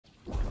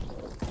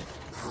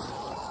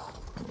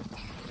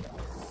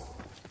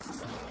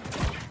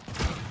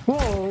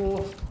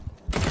Whoa!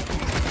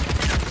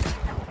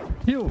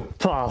 You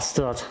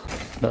bastard!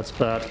 That's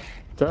bad.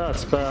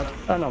 That's bad.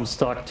 And I'm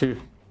stuck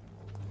too.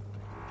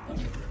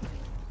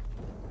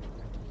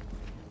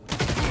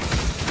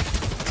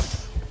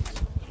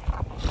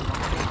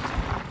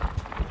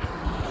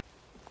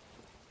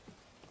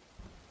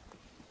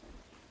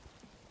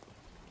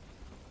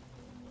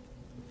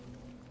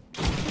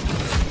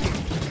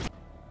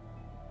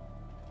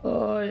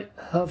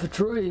 I have a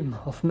dream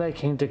of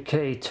making the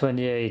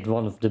K28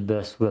 one of the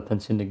best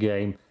weapons in the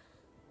game.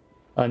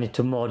 I need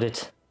to mod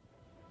it.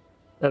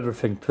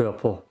 Everything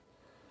purple.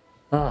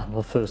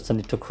 But first I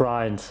need to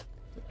grind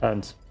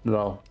and,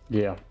 well,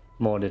 yeah,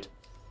 mod it.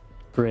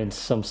 Print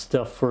some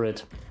stuff for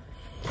it.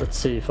 Let's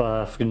see if I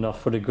have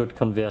enough for the good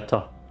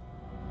converter.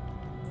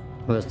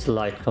 Where's the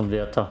light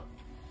converter?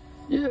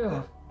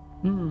 Yeah.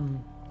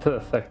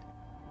 Perfect.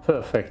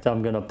 Perfect.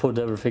 I'm gonna put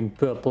everything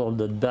purple on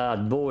that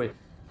bad boy.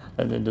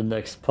 And in the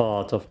next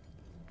part of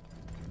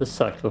the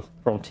cycle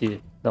frontier,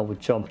 now we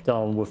jump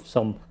down with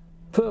some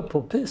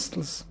purple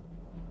pistols.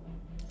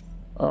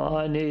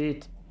 I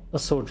need a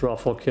soldier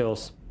for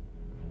kills.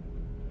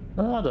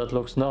 That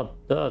looks not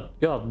that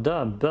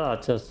goddamn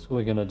bad.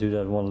 We're gonna do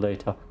that one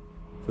later.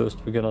 First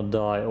we're gonna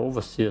die.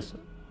 Overseers.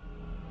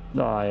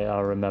 I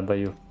remember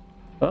you.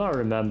 I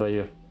remember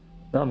you.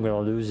 Now I'm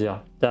gonna lose you.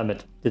 Damn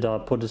it. Did I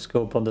put a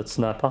scope on that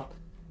sniper?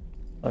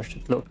 I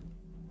should look.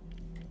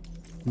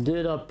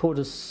 Did I put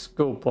a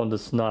scope on the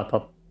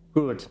sniper?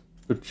 Good.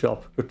 Good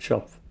job. Good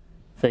job.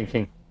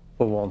 Thinking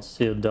for once.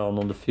 Here down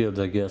on the field,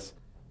 I guess.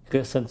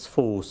 Crescent's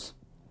force.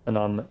 And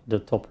I'm in the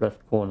top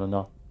left corner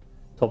now.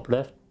 Top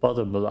left,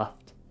 bottom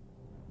left.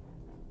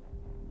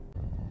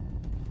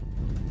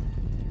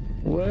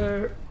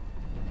 Where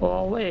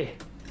are we?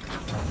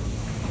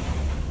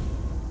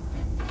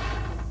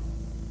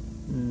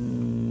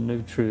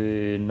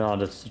 Nutri. No,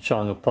 that's the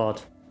jungle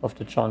part of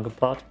the jungle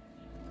part.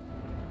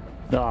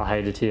 No, I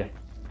hate it here.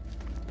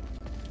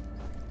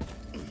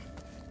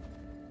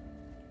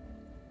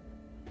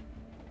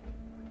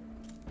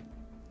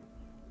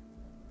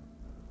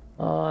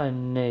 I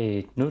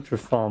need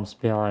Nutri-farms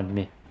behind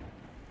me.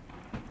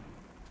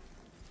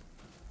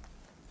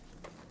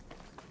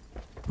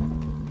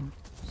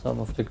 Some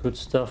of the good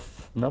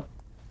stuff. Nope.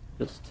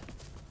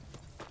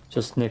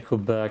 Just nickel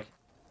bag.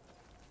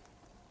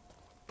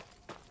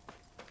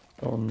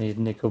 Don't need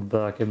nickel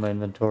bag in my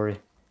inventory.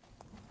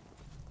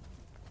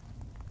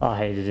 I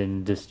hate it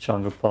in this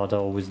jungle part. I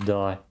always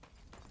die.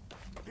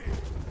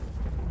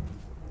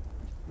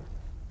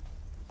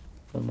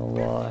 Don't know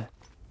why.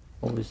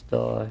 Always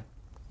die.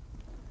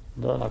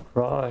 Then I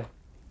cry.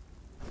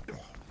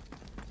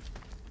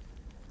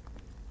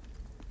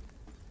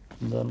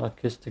 And then I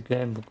kiss the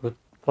game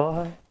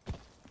goodbye.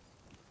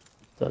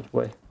 That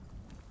way.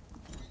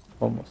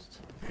 Almost.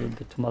 A little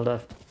bit to my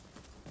left.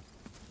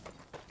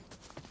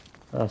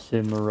 I see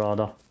a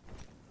marauder.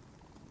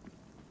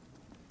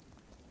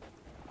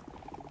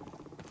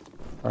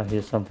 I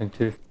hear something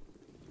too.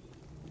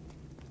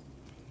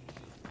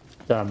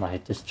 Damn, I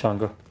hate this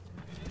jungle.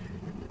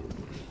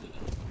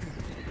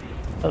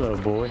 Hello,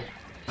 boy.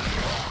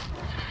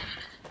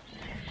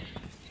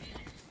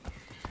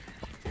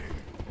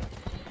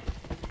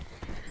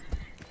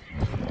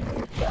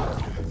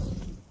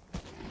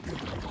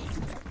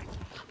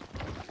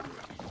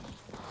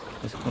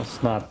 He's gonna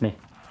snipe me.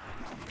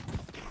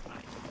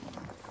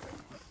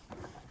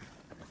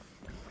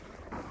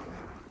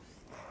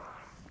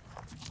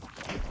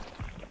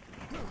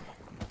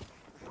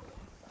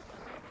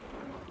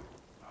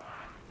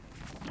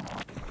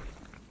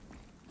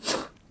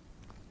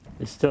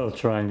 He's still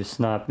trying to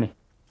snipe me.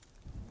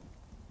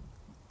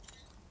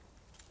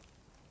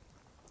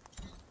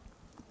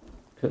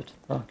 Good,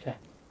 okay.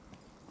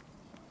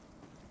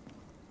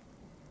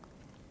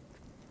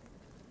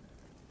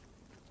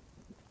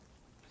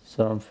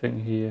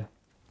 Something here.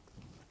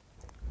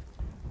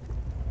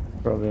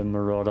 Probably a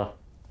marauder.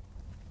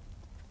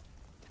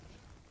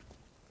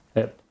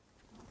 Yep.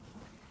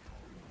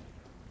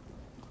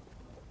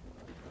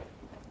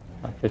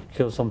 I could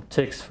kill some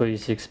ticks for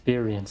easy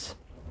experience.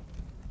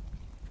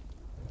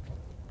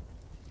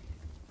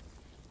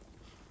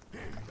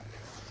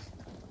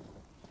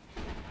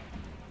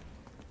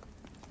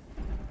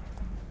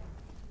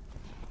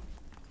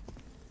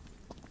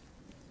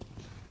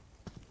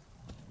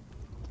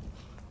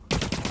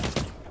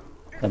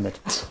 Damn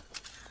it.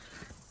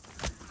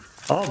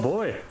 Oh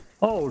boy!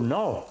 Oh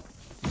no!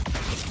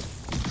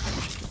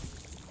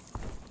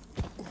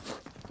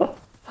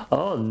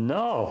 Oh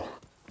no!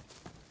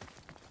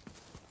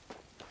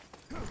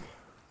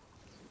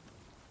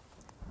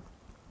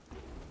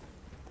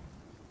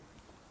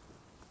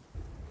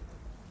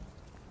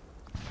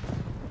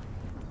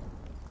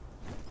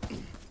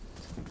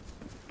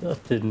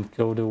 That didn't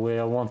go the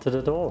way I wanted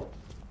at all.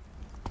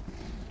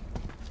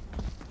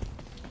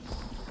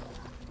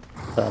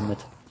 Damn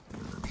it.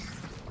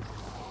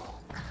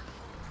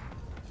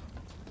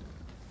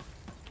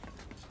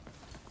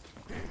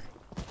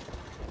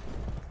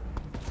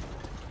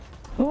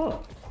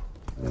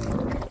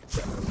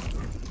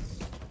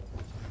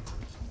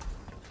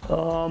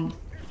 Oh.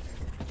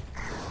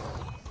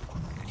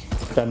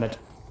 Damn it.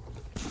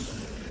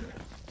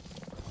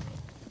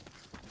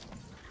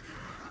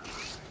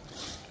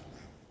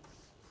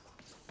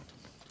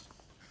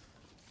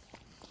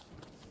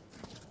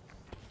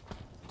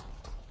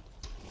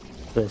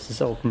 This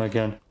is open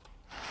again.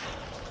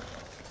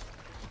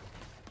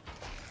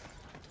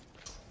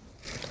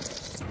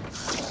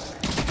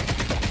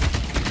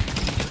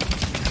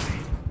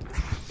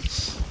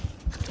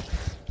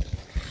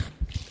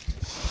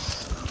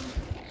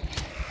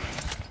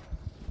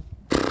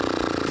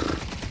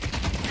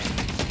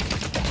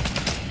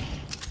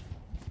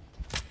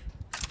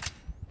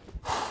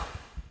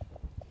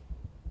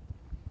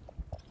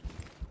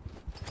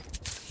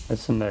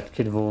 It's a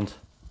medkit wound.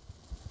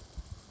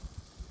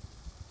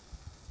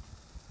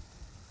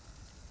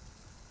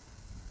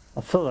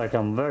 I feel like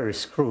I'm very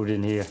screwed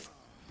in here.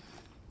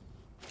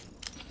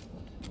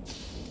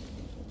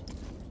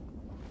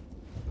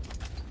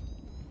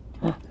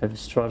 Heavy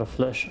strata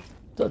flesh.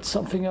 That's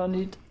something I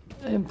need.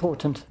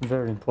 Important,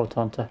 very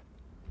important.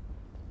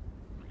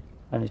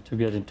 I need to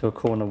get into a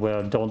corner where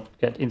I don't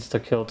get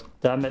insta-killed.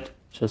 Damn it.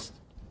 Just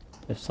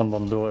if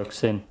someone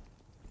lurks in.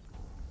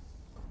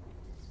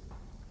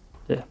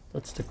 Yeah,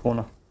 that's the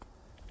corner.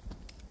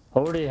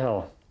 Holy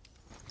hell.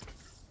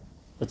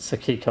 That's the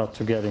keycard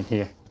to get in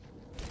here.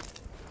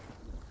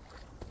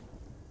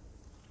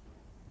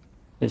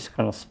 He's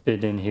gonna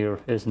spit in here,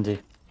 isn't he?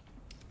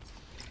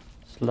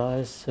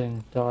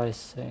 Slicing,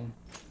 dicing.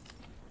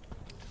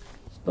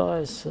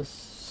 Slices,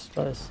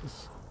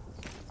 slices.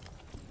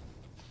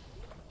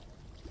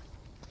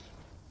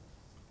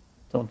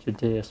 Don't you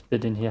dare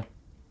spit in here.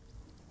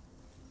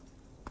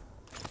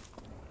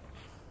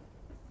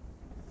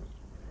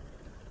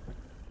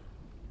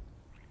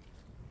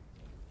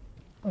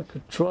 I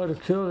could try to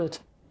kill it.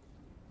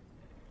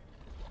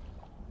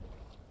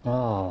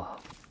 Oh.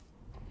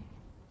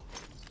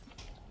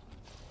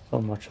 So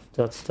much of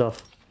that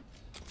stuff.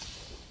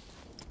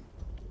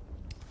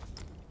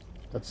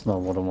 That's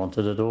not what I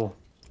wanted at all.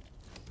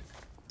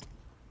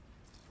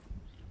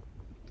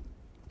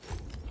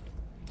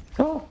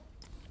 Oh!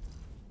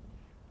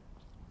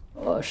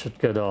 I should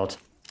get out.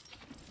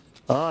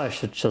 I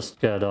should just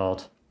get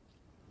out.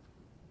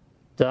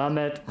 Damn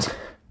it.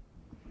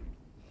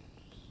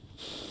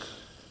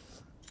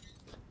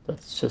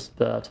 That's just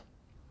bad.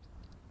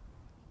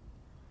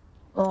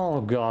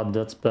 Oh god,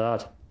 that's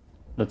bad.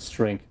 Let's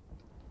drink.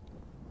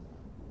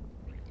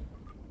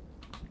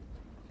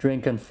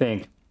 Drink and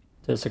think.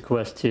 There's a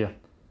quest here.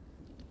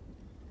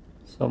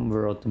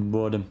 Somewhere at the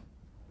bottom.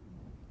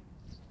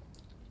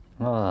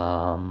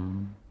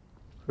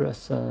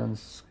 Crescent,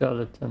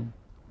 skeleton.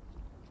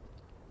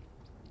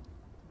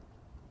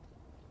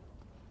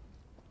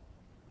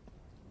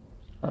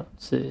 I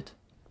don't see it.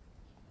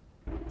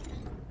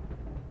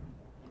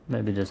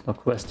 Maybe there's no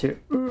quest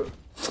here.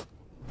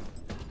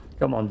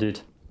 Come on, dude.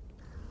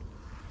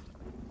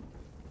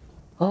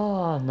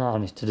 Oh, now I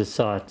need to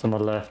decide to my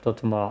left or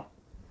to my...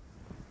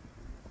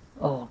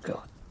 Oh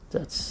god,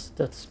 that's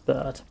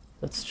bad.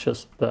 That's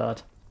just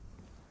bad.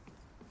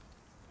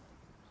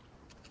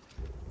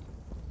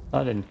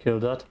 I didn't kill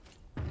that.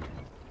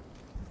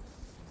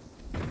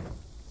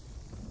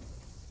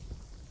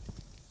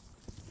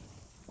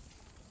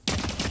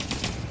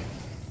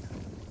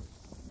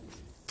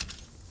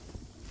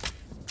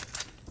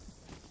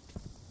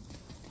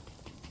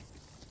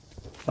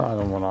 I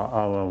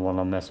don't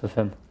wanna mess with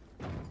him.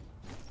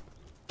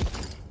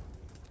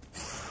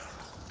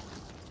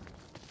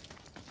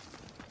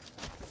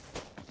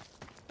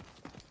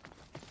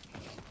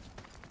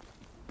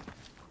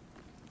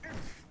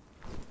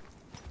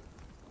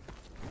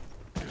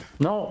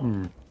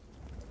 No!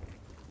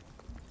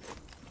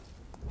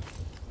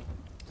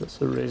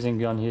 There's a raising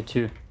gun here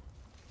too.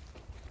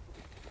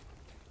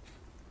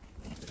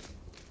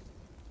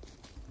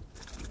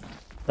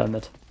 Damn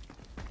it.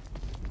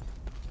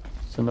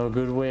 So no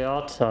good way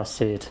out, I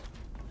see it.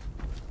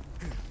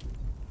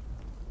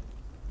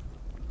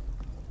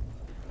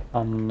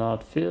 I'm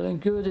not feeling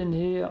good in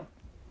here.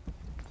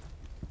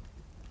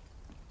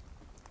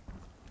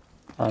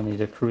 I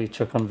need a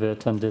creature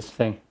converter on this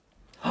thing.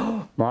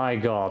 Oh my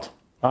god.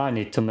 I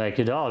need to make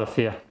it out of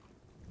here.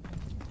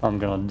 I'm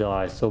gonna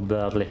die so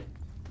badly.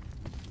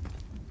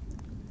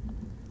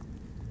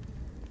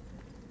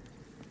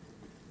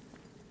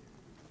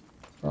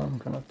 I'm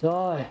gonna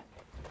die.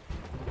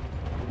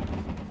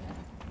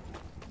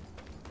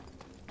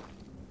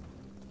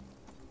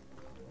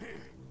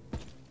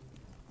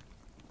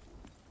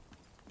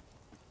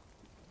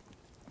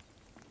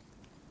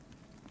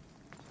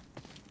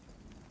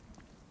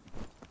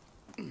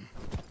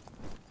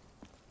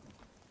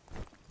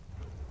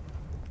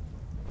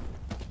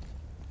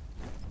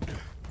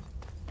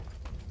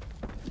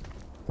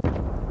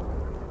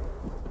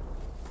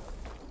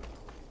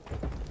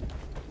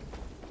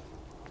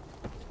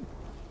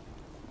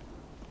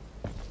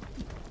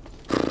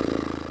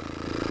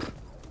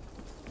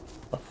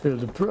 I feel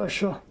the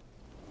pressure.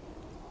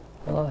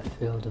 I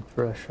feel the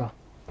pressure.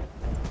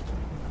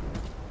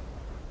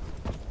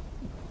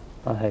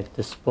 I hate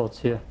the spots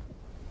here.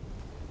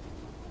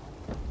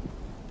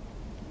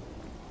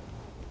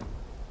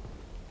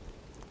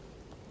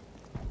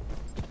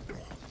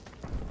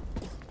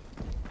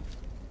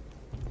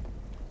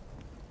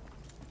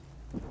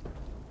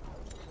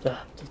 Damn,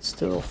 that's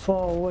still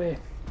far away.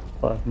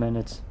 5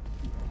 minutes.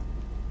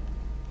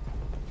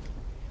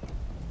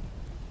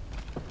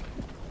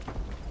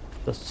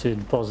 Just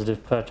seeing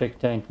positive Patrick,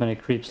 there ain't many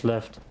creeps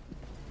left.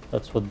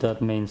 That's what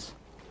that means.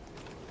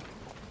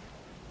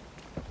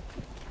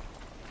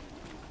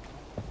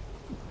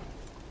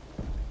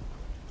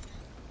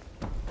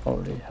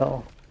 Holy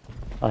hell.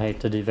 I hate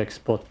the Evac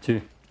spot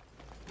too.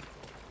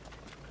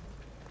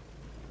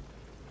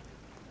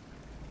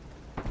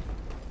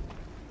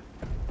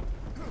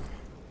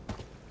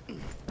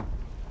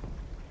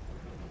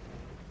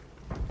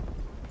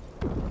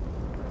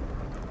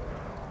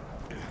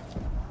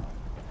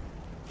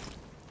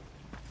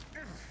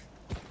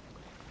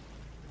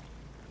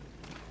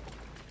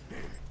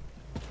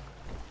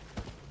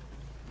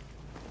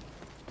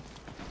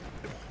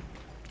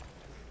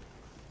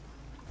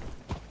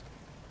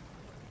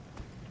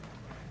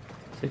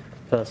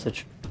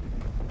 Passage.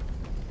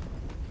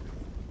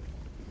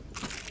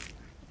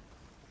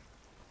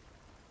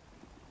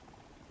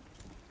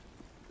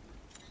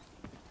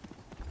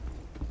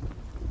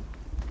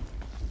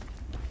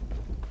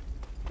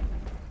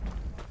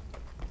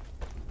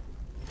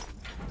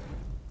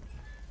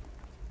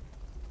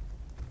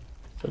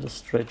 Is that a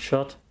straight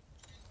shot?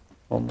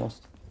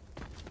 Almost.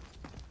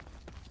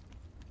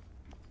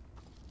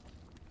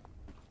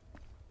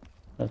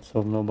 Let's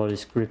hope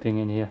nobody's creeping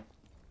in here.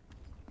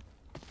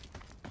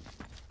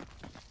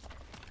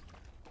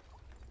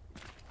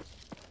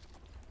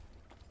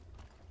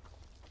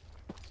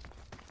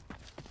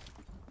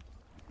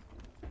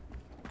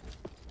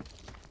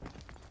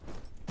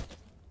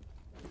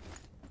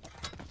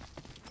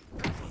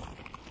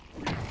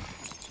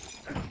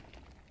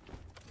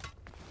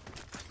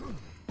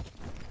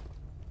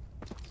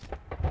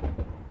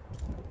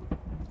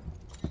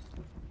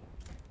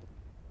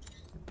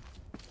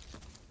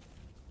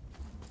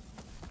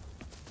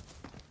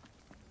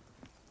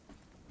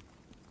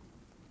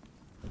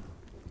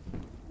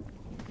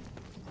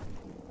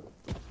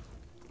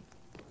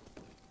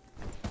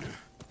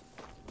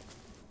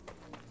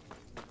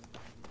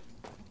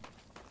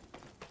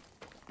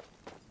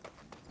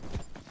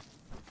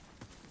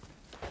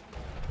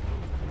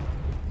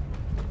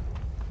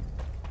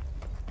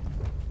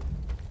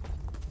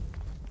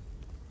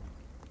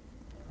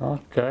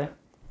 Okay.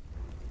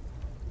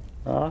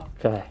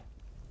 Okay.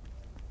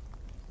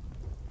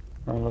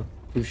 Don't look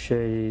too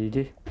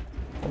shady.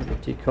 Hold the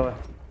decoy.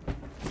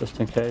 Just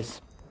in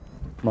case.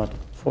 Might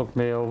fuck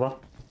me over.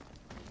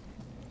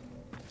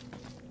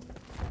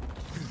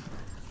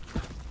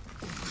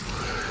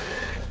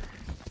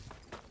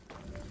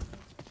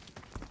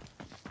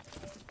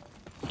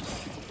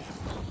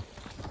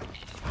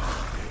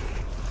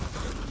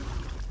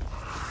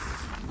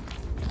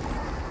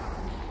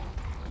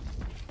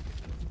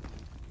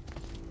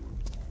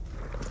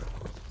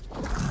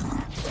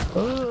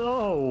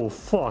 Oh,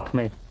 fuck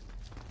me.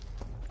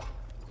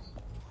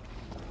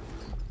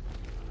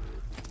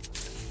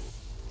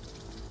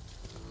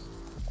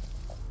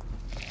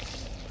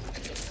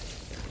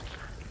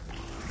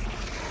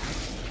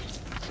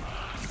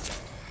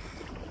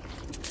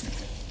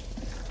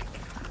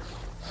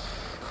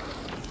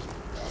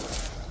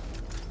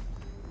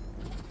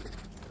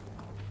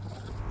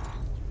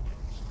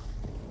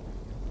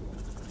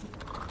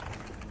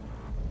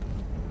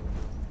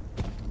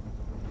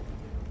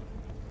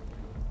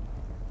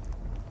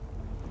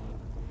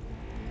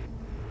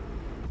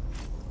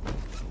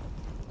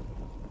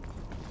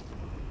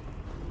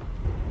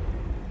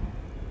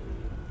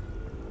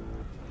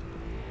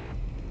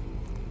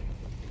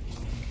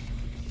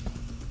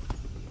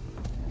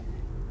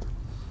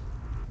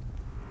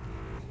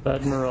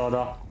 Bad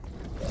marauder.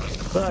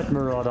 Bad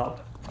marauder.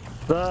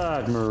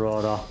 Bad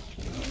marauder.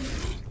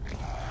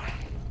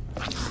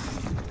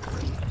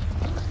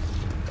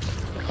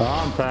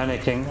 I'm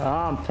panicking.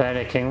 I'm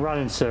panicking. Run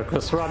in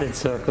circles. Run in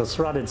circles.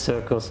 Run in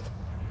circles.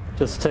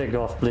 Just take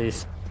off,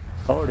 please.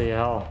 Holy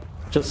hell.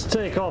 Just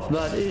take off,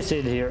 man. He's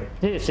in here.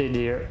 He's in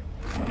here.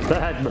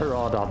 Bad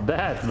marauder.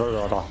 Bad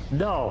marauder.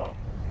 No.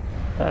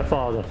 F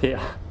out of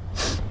here.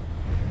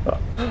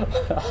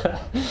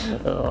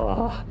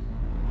 Oh.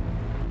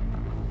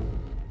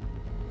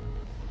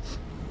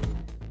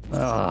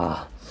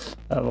 Ah,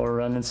 have I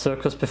run in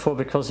circles before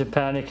because you're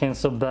panicking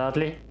so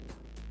badly?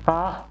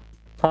 Huh?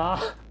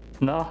 Huh?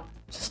 No?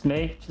 Just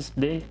me? Just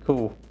me?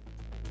 Cool.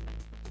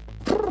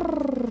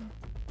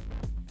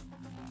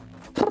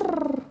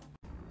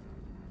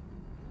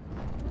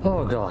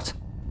 Oh god.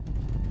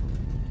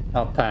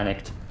 I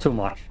panicked. Too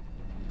much.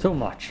 Too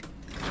much.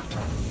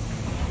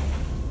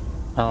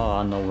 Oh,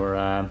 I know where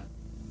I am.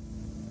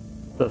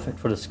 Perfect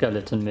for the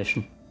skeleton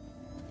mission.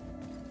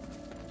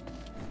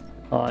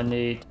 I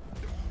need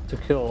to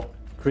kill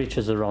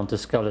creatures around the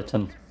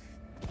skeleton,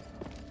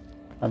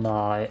 and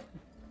I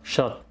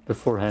shot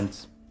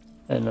beforehand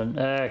in an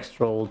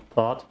extra old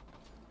part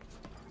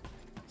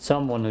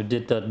someone who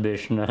did that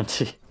mission,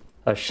 and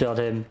I shot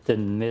him,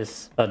 didn't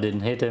miss, I didn't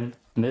hit him,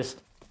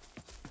 missed,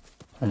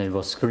 and he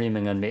was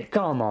screaming at me,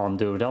 come on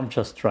dude, I'm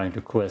just trying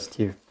to quest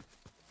here.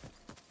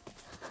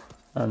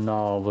 And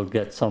now we'll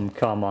get some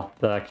karma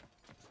back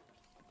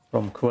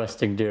from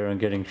questing there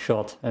and getting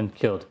shot and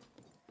killed.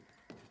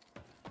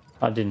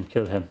 I didn't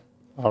kill him.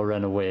 I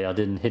ran away. I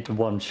didn't hit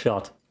one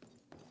shot.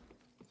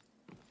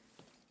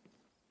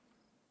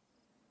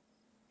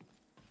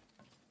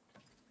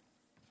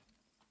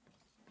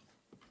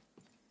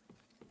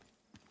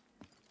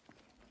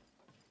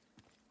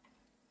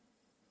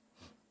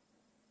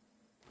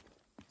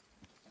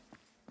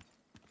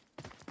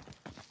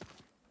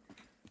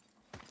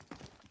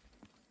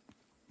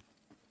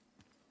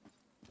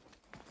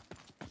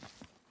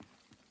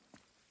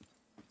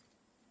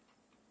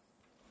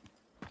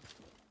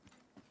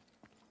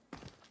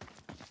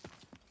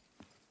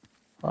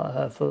 I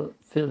have a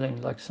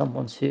feeling like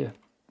someone's here.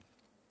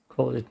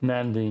 Call it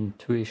manly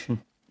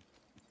intuition.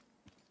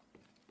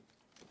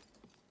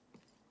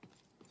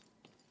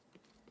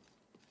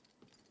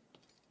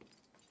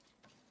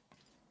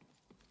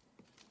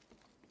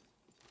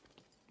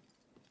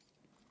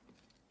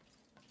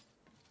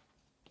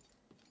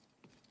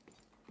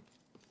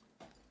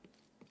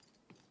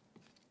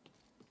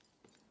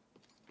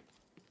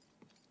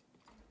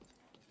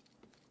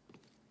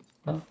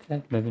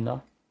 Okay, maybe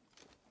not.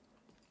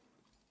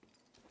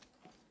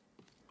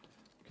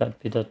 Can't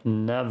be that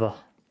never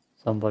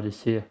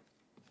somebody's here.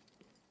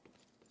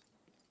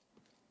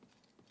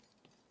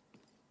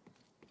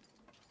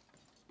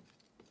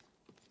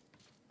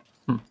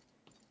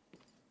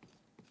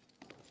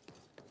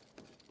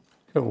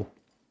 Cool.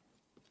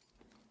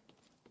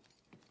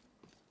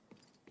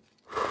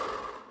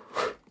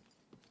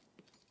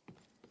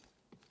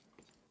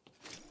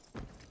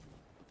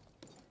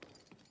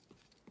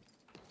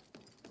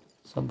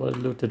 Somebody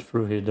looted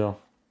through here though.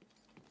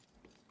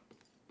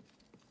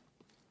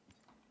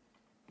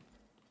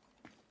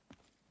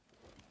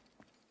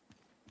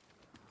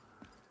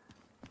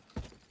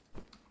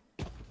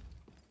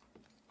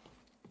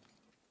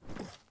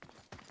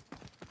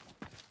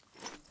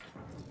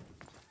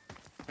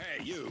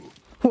 Hey, you!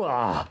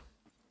 Wah!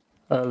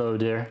 Hello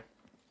there.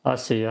 I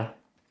see ya.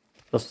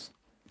 Just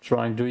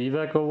trying to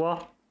evac or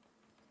what?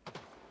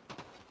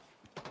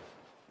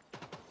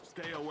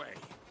 Stay away.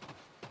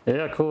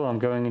 Yeah, cool. I'm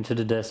going into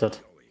the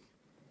desert.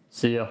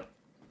 See ya.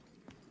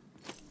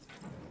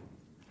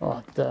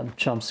 Oh, damn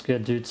jump scare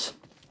dudes.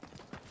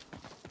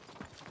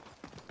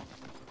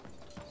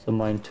 So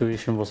my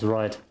intuition was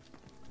right.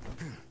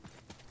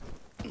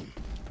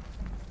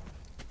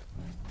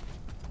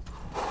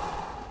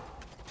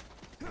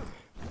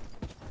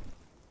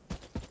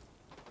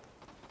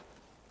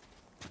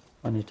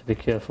 I need to be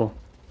careful.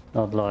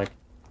 Not like,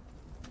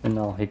 you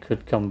know, he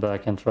could come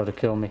back and try to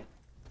kill me.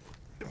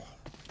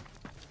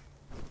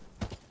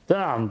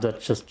 Damn, that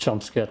just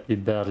jump scared me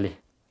badly.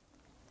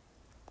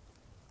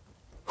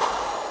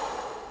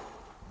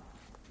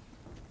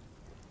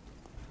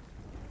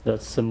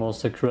 That's the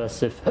most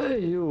aggressive. Hey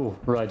you!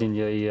 Right in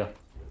your ear.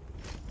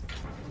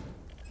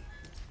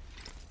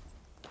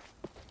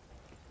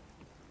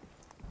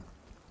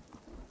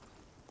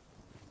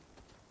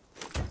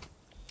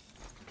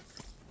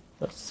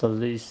 That's the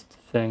least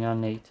thing I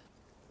need.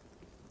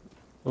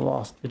 The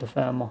last bit of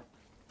ammo.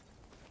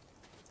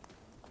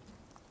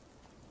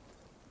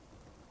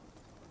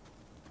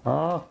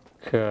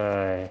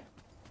 Okay.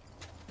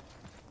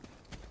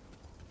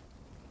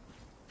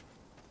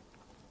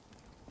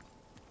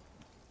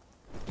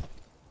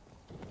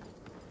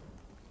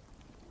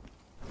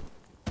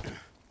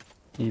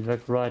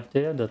 Evac right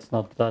there, that's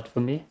not bad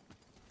for me.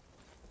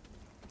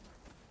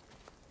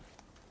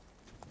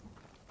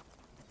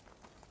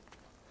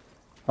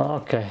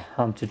 Okay,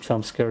 I'm too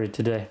jump scary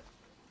today.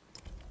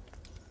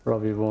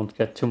 Probably won't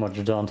get too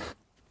much done.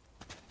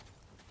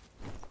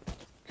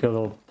 Kill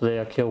or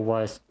player kill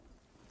wise.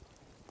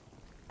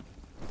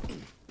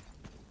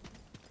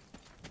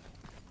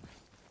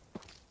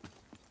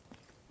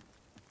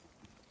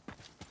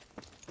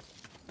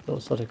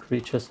 Those are the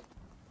creatures.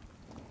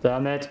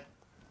 Damn it!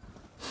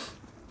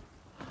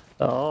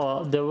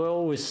 Oh, there were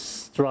always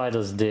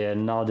striders there,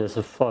 and now there's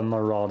a fun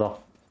marauder.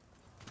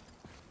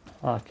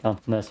 I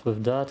can't mess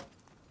with that.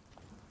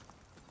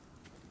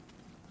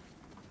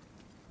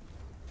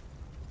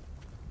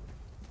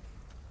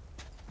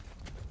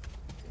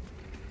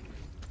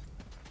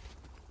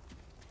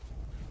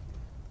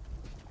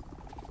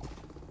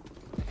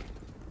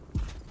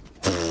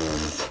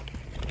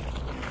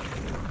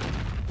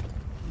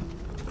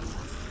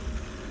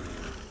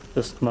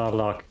 Just my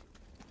luck.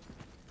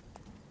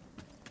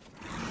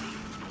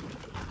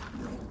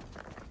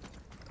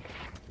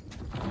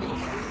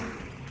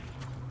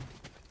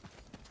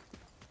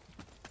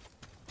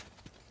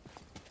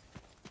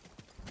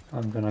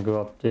 I'm gonna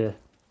go up there.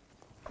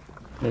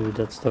 Maybe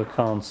that still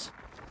counts.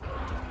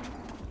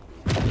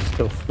 He's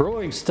still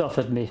throwing stuff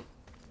at me.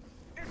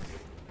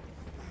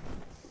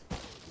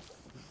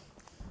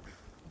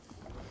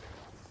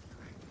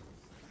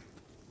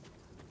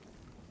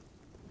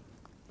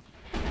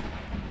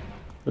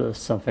 There's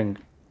something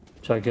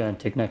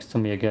gigantic next to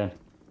me again.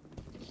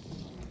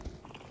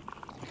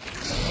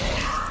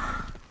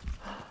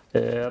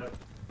 Yep.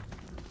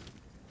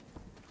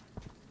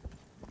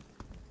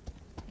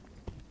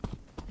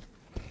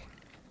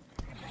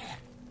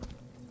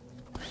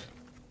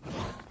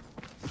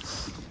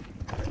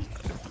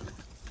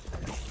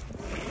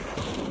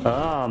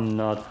 I'm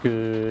not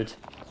good.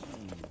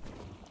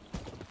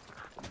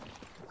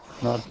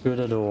 Not good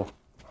at all.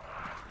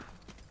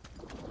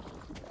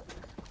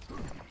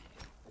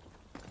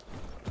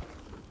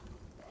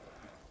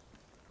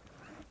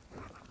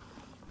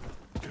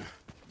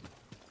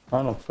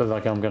 I don't feel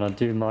like I'm gonna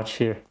do much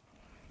here.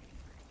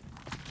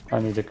 I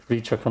need a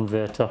creature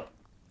converter.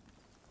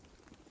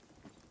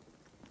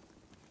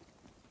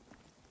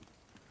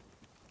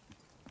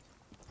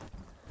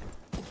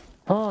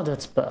 Oh,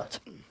 that's bad.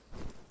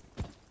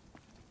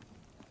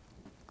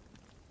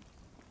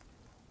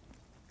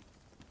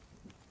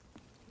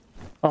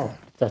 Oh,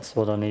 that's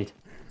what I need.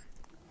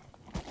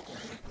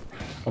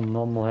 Some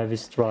normal heavy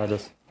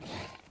striders.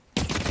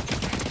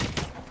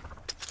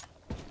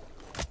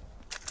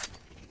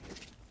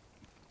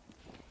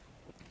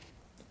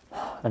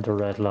 And a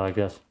red like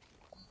that.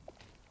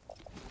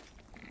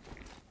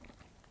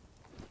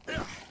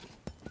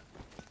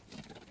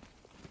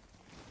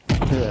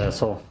 Yeah,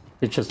 so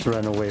he just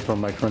ran away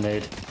from my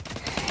grenade.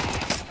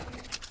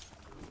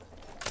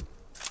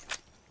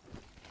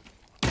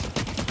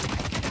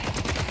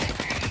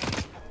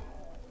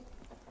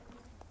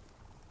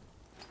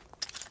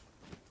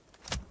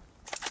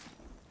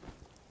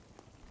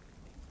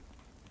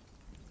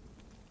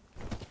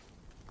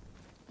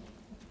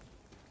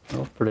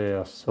 No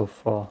players so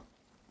far.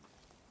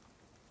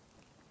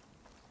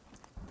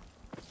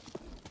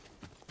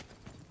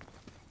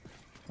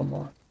 Come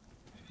on.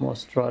 More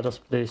striders,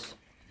 please.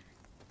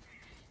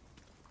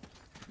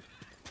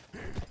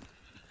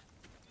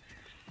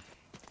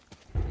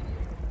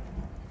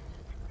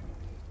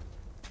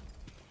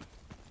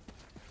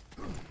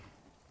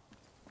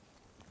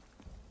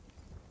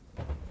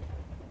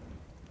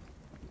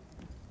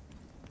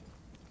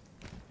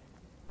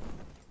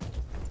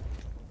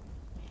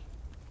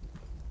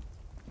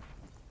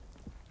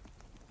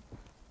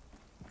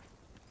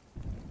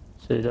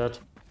 See that?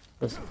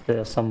 There's a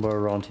player somewhere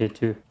around here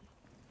too.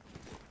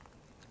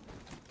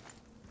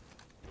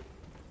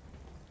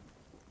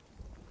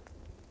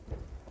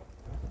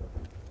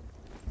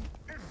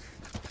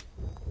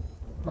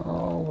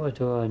 Oh, where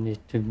do I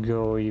need to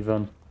go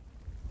even?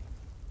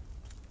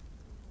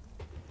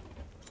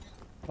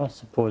 I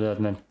support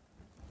admin.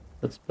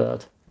 That's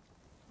bad.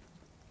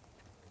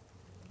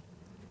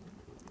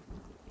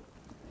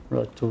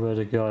 Right to where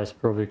the guy is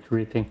probably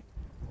creeping.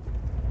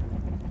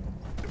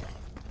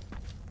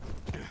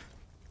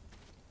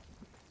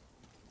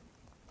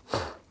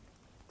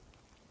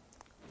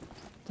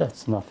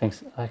 That's nothing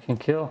I can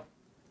kill.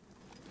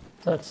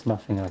 That's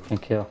nothing I can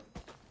kill.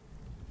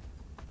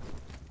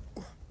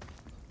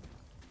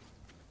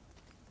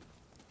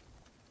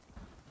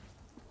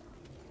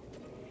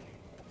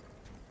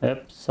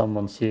 Yep,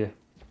 someone's here.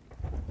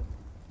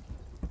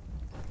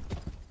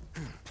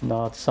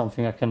 Not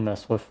something I can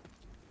mess with.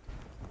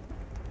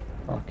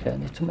 Okay, I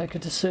need to make a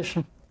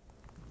decision.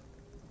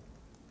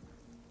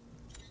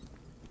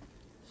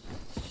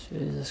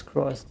 Jesus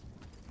Christ.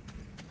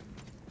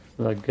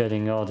 Like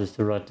getting out is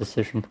the right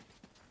decision.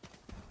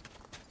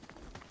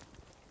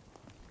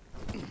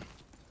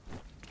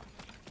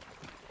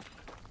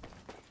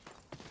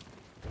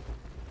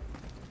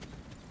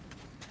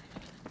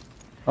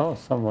 Oh,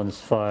 someone is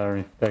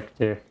firing back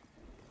there.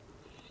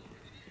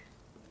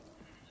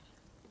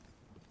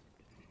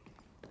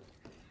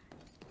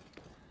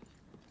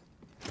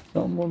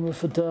 Someone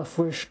with a death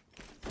wish.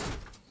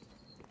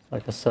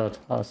 Like I said,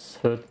 I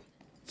heard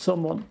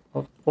someone.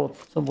 I thought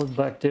someone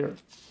back there.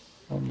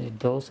 Don't need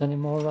those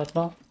anymore right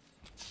now.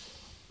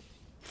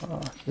 Ah,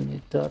 you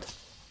need that.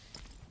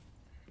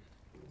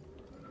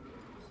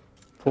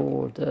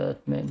 Poor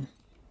admin.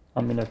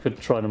 I mean, I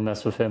could try to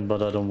mess with him,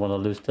 but I don't want to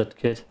lose that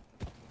kid.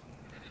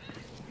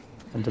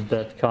 And the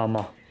bad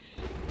karma.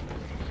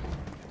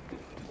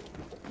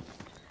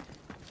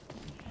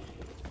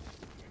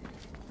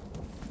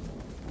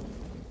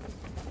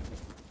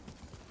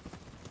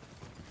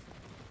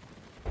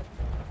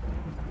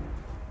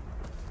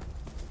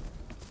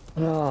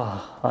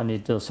 Ah, I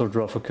need those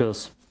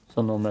Ravagers,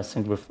 so no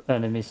messing with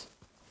enemies.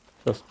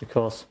 Just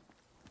because.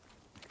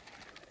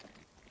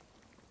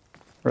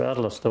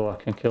 Rattlers though, I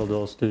can kill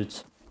those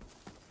dudes.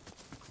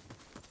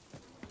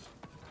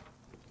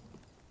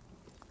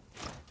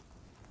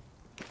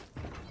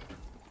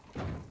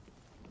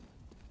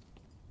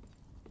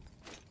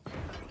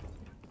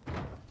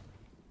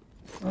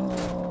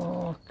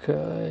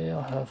 Okay,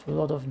 I have a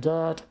lot of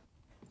that.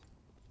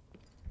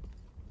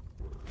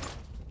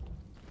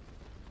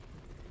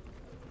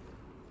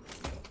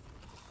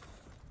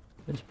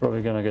 He's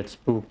probably gonna get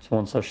spooked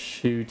once I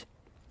shoot.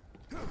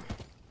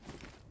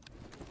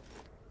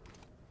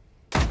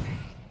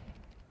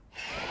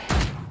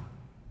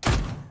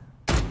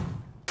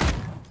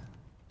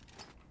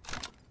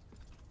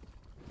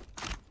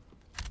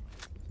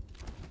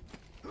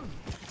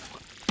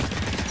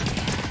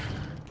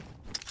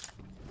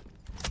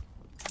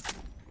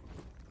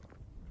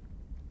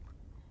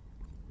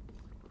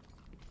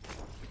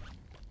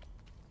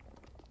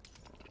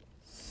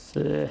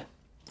 See.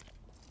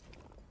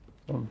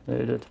 Don't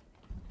need it.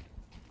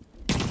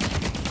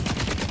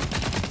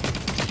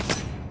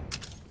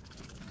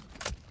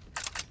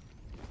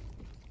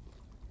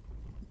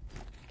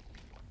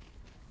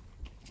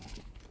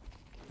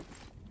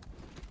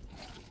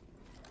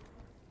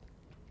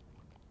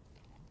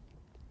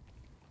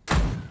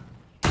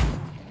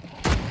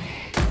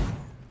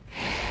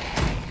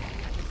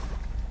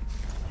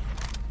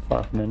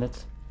 5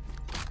 minutes.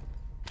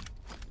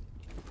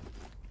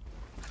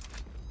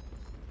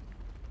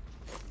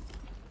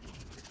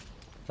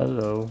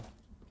 Hello.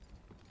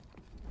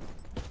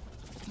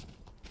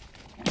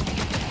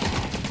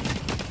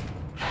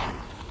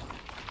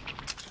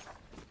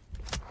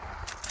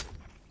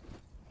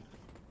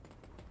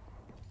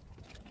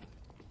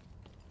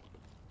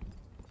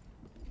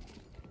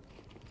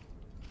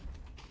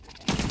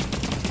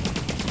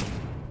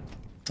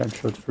 Can't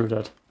shoot through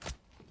that.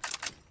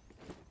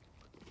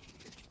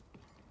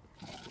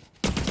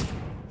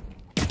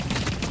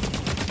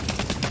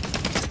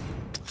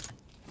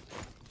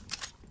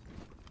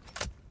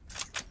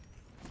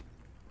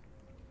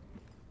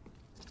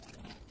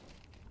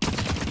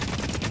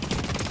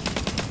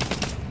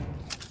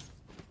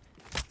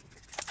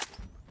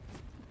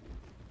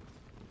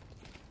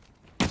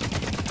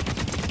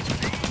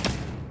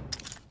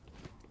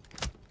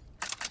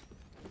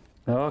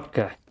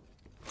 Okay.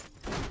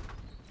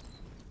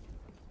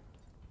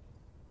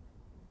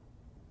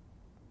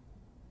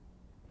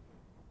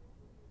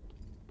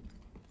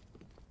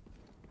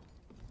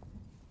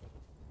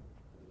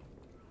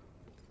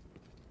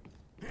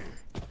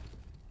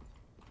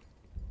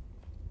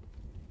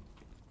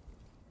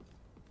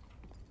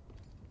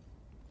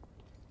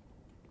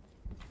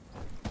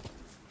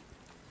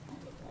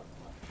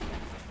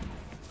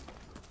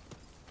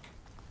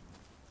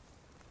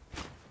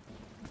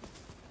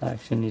 I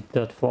actually need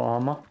that for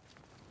armor.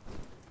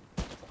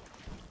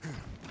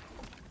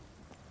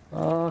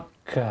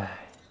 Okay,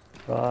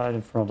 right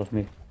in front of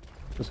me.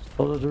 Just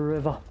follow the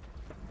river.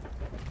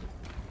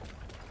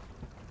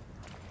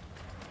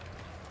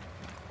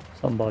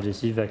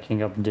 Somebody's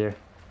evacing up there.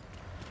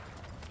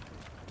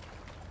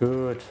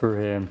 Good for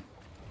him.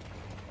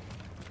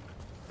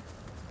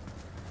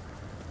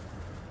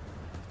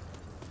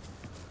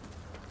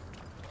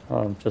 Oh,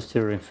 I'm just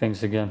hearing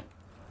things again.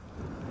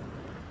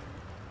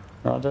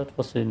 No, that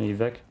was an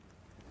evac.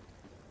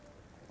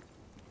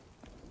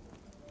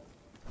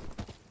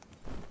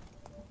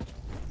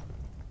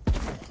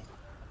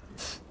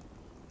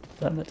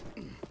 Damn it.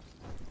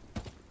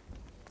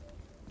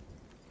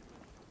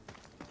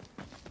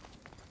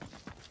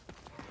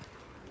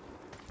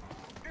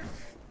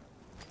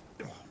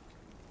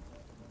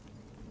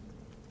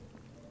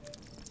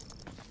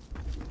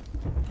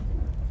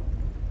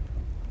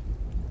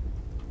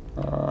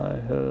 I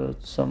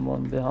heard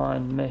someone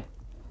behind me.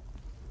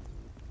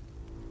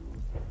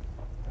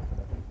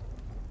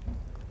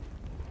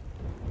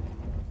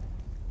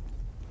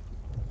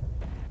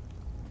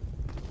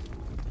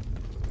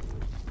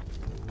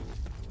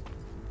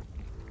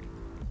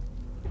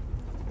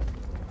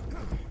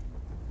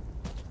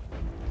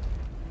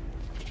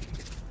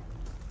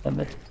 Damn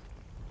it.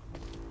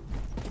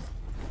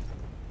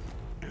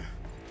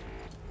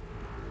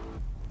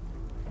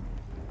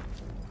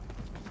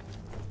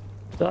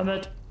 Damn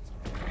it.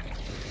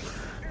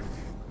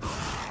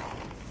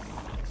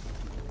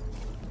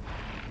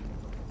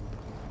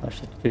 I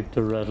should keep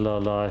the Rattler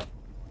alive.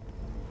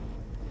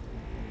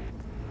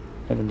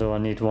 Even though I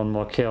need one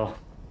more kill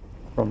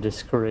from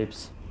these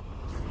creeps.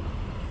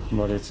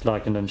 But it's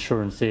like an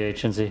insurance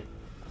agency.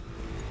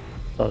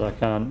 That I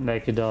can't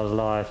make it out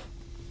alive.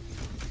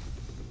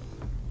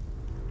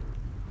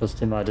 Because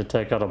they might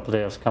attack other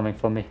players coming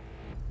for me.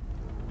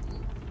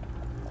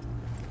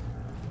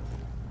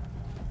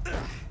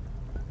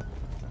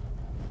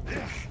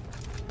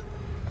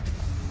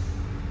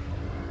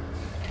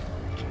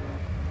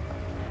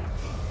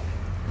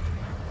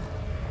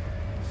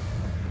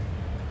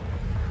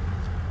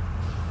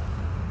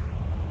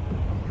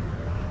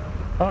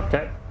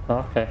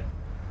 Okay.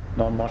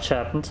 Not much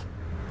happened.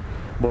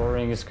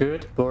 Boring is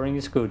good. Boring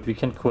is good. We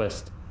can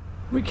quest.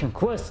 We can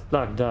quest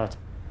like that.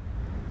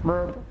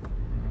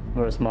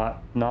 Where's my...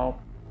 No.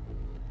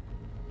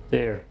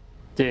 There.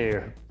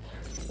 There.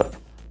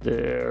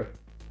 There.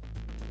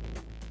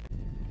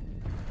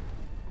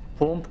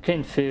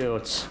 Pumpkin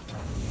fields.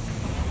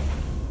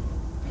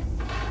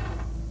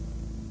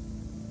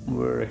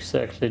 Where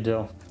exactly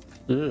though?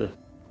 Ugh.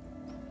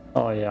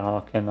 Oh yeah,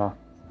 okay now.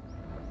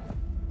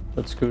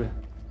 That's good.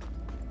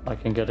 I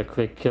can get a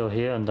quick kill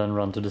here and then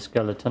run to the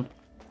skeleton.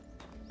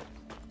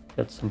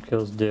 Get some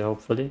kills there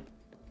hopefully.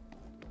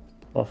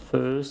 But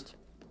first,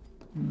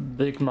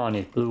 big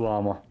money, blue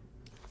armor.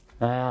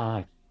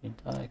 Ah,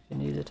 I actually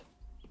need it.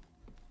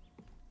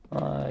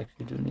 I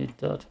actually do need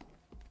that.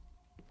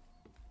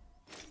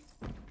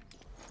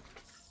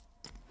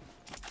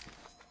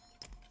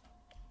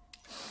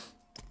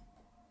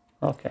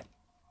 Okay,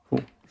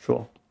 cool,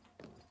 sure.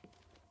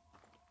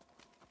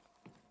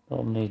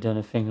 Don't need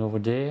anything over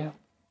there.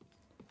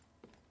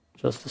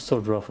 Just a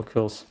soldier for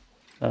kills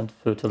and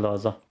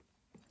fertilizer.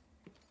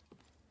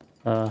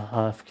 I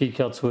have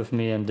keycards with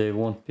me and they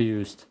won't be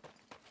used.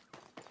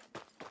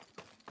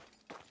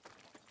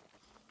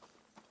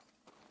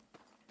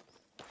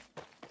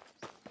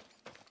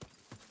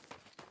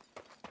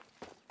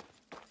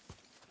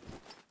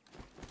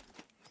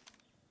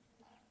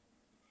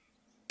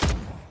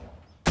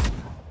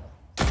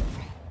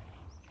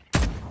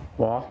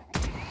 What?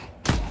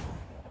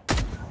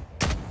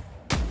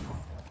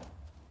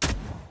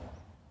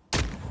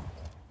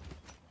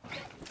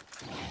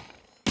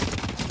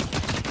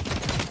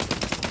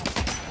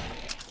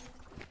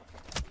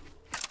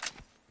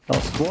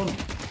 Last one.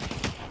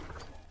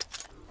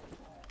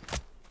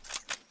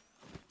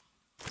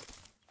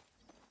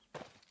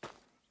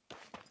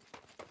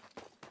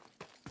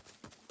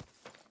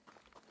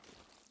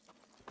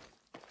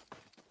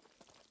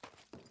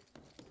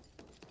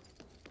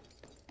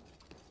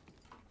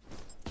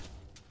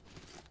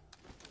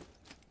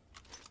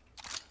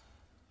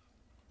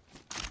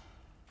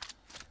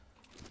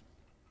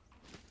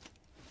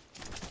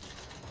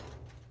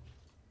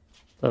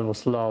 That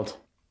was loud.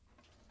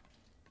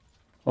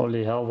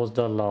 Holy hell, was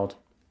that loud.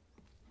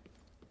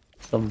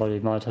 Somebody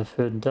might have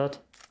heard that.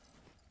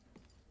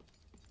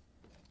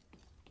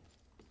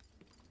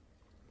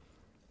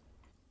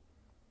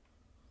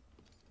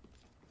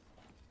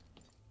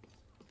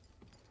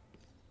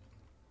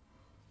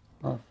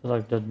 I feel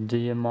like that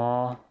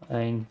DMR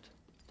ain't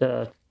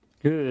that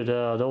good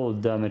at all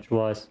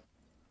damage-wise.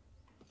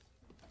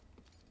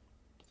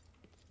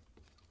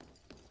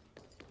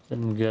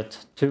 Didn't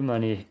get too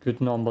many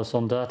good numbers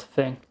on that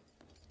thing.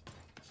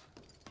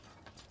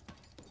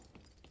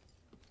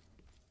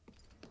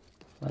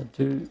 I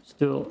do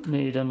still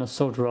need an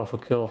assault rifle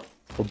kill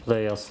for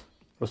players,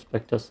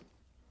 prospectors.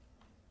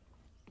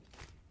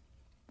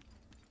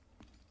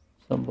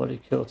 Somebody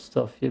killed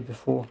stuff here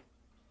before.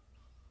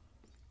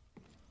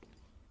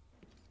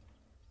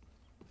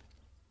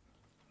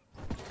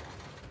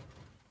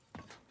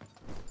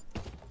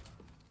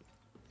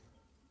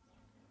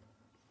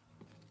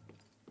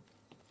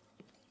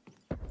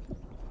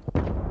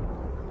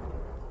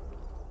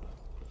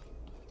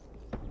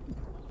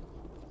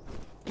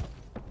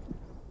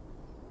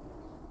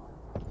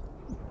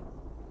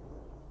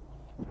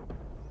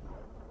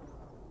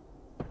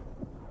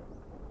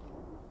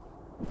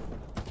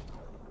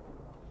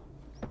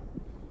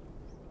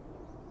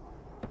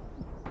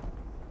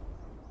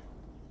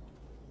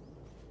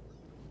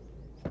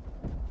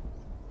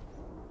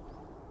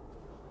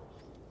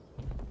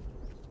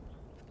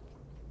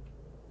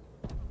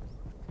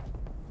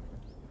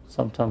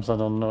 Sometimes I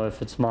don't know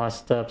if it's my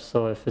steps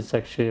or if it's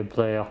actually a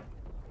player.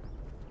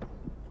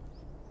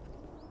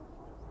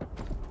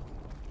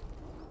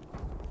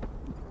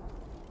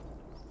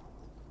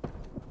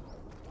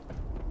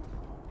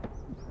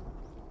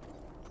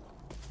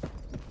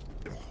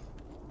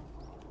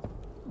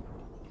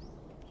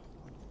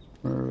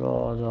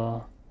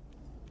 Rather.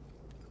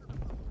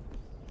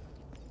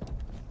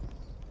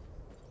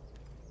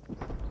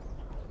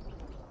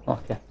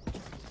 Okay,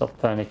 stop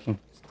panicking,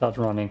 start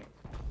running.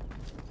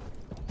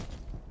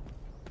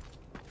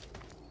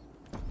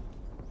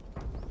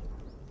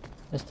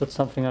 Is that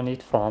something I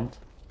need farmed?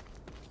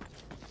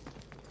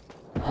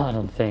 I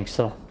don't think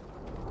so.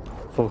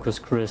 Focus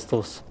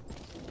crystals.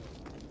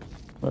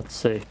 Let's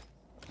see.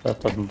 That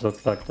doesn't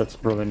look like that's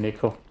probably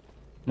Nico.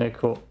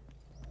 Nico.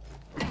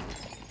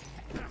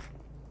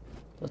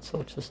 That's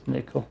all just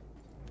Nico.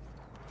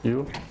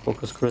 You?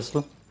 Focus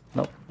crystal?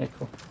 No,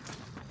 Nico.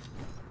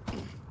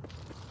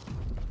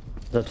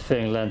 That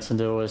thing lands in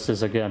the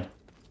oasis again.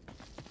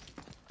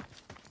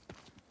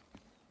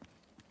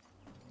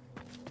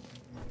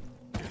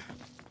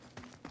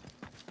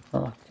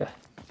 Okay.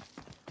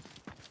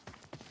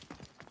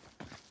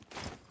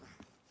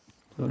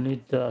 Don't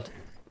need that.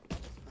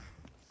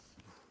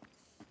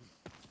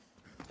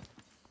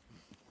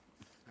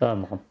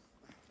 Come on.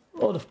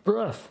 Out of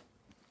breath.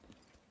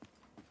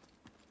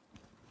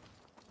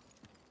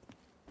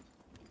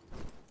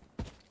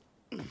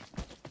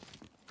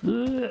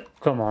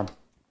 Come on.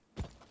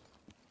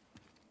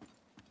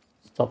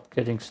 Stop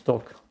getting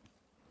stuck.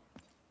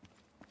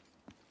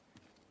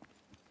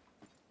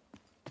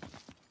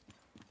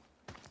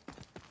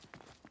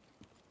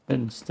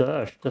 In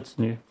stash, that's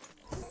new.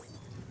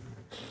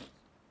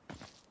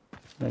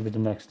 Maybe the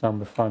next time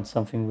we find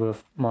something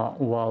worth my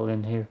while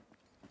in here.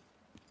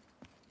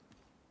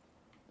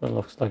 That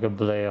looks like a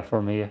blazer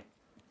from here.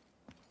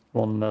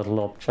 One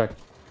metal object.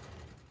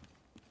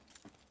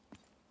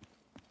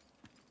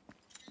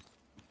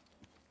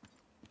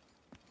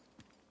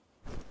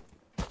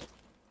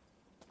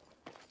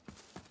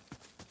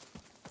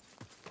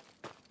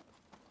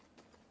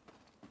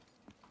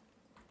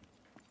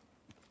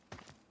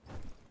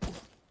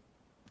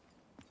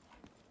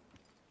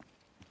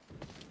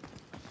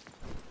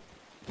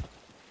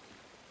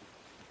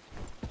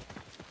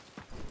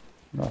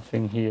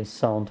 Nothing here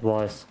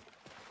sound-wise.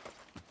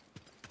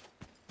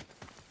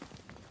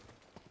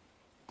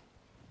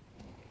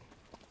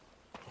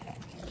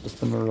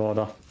 Just a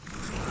marauder.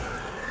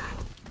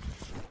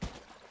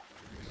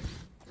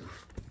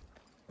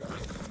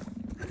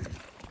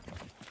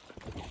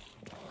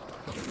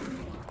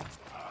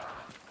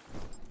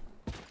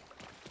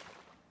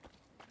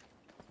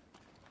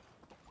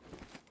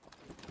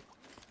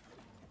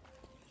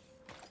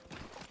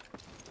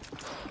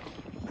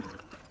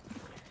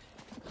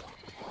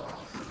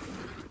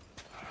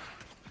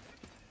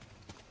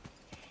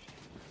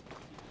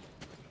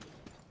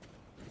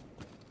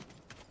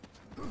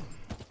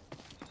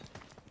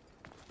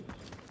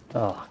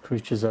 Ah,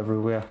 creatures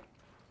everywhere.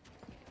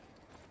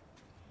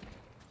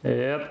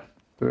 Yep,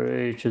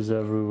 creatures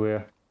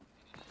everywhere.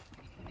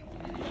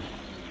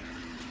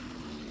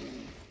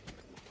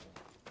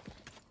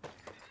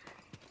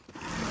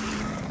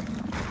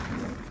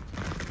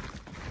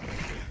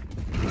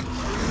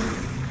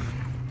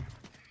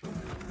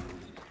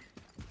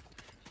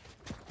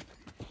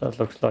 That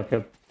looks like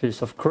a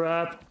piece of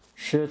crap.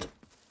 Shit.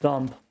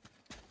 Dump.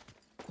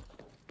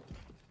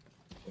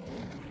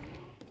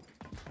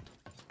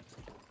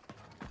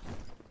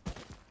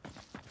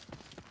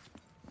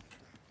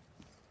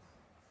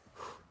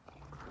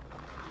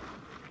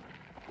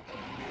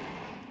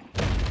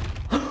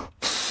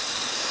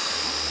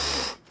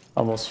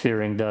 I was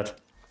fearing that.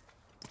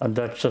 And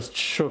that just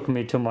shook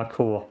me to my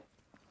core.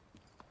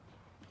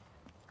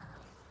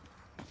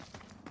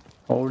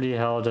 Holy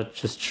hell, that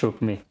just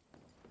shook me.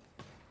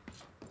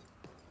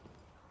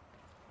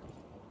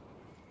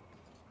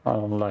 I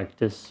don't like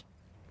this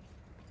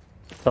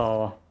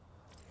tower.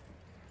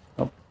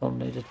 Nope, don't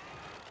need it.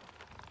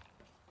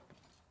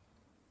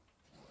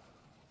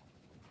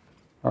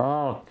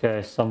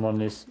 Okay,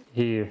 someone is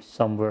here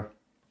somewhere.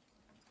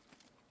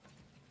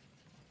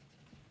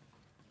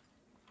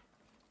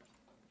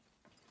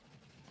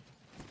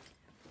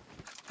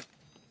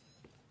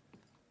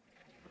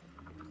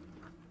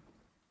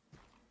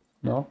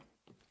 No.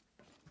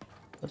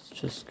 Let's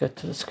just get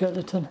to the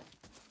skeleton.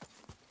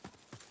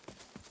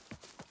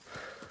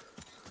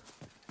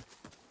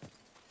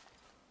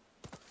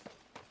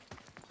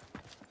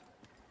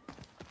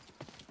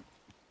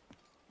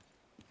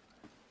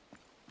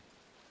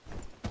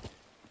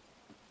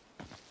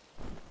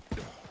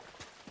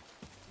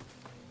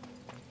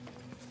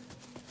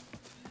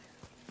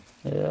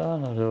 Yeah, I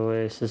know the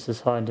oasis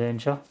is high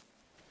danger.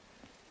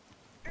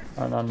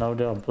 And I know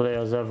there are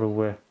players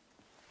everywhere.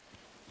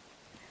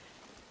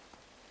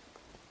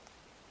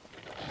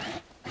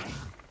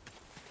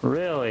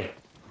 Really?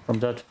 From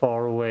that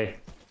far away?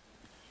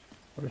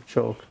 What a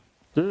joke.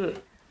 Ugh.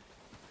 Too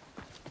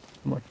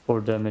much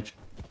poor damage.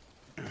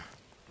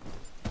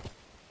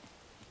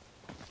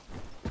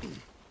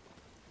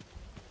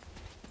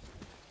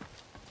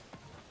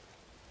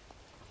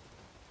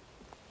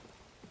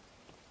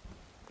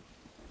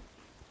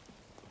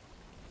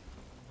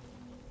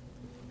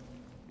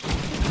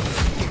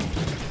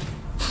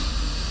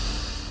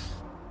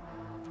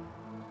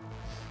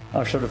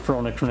 I should have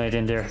thrown a grenade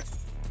in there.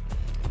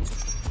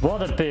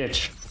 What a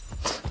bitch!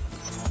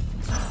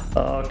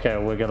 Okay,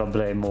 we gotta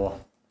play more.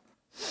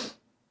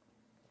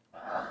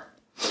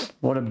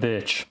 What a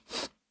bitch.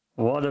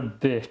 What a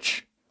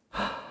bitch.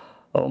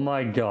 Oh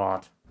my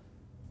god.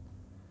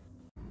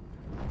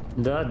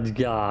 That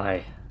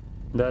guy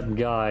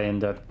in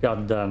that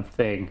goddamn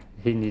thing,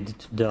 he needed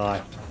to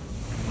die.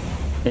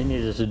 He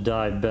needed to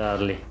die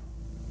badly.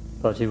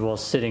 But he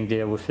was sitting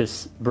there with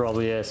his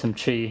probably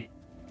SMG.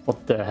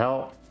 What the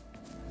hell?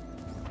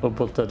 Who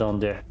put that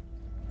on there?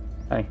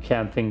 And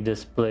camping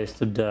this place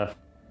to death.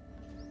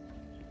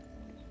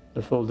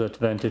 With all the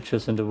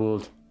advantages in the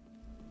world.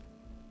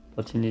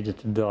 But he needed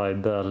to die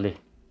badly.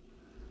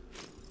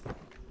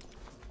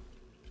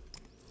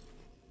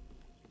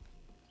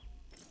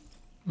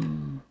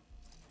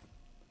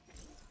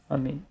 I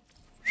mean,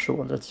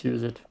 sure, let's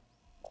use it.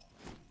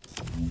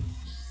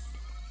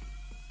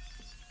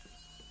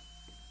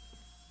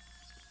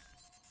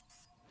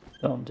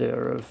 Down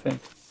there, I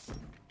think.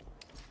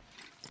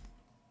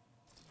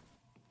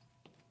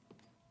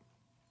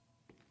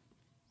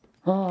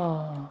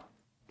 Ah,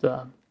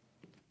 damn.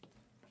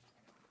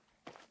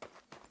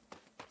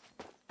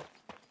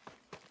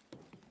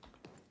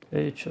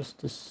 Okay,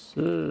 just this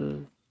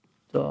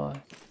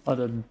die.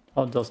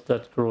 How does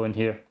that grow in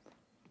here?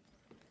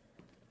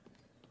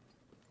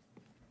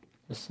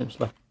 This seems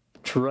like a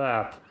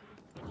trap.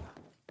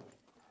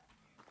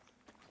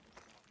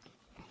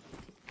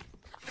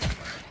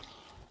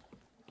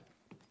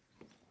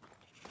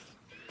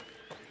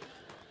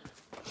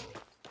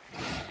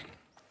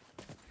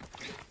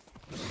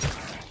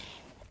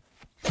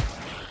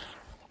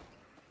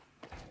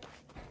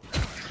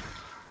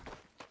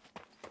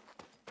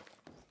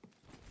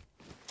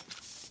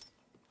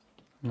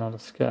 Another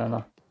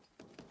scanner.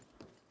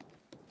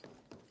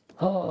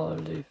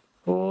 Holy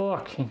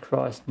fucking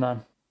Christ,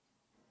 man.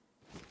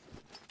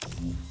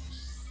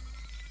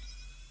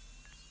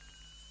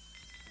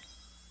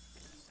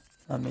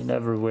 I mean,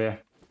 everywhere.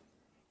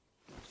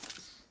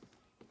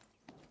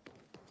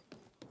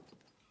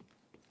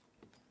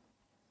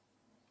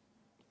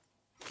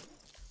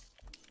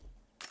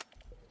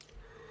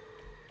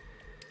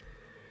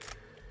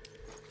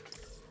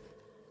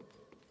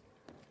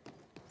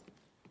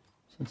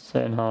 It's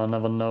insane how I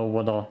never know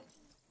what are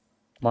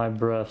my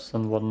breaths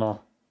and what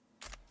not.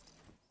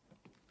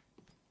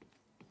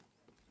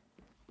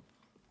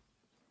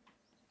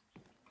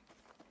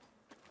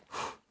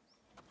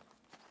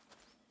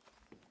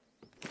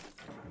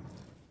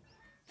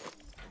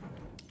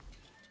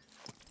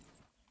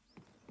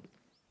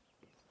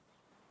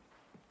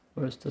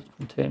 Where's that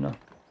container?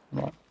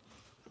 Come on.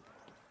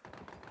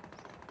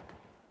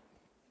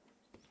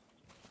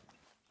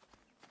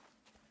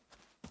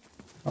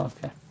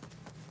 Okay.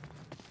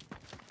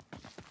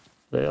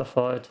 They are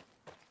fight.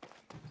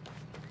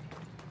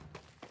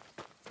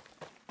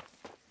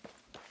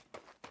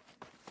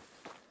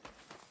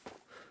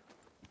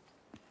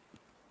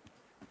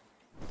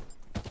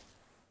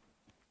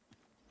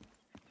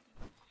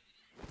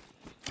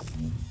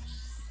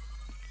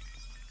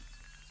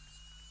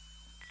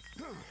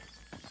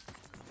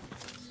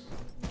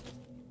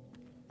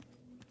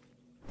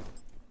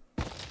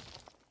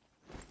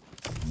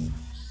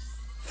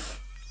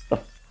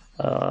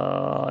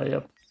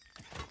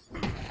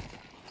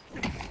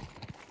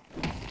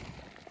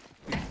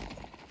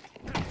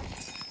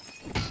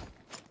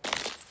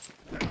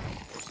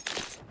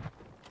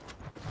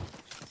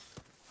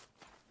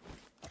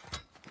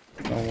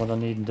 what I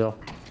need though.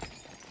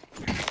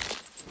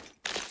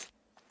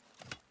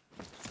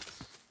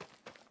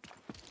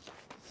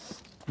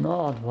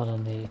 Not what I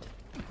need.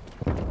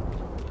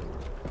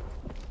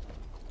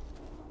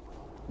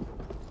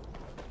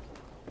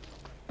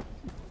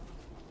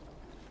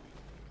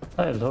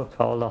 Hey, look,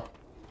 Howler.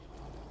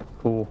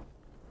 Cool.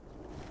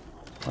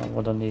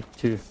 What I need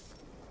too.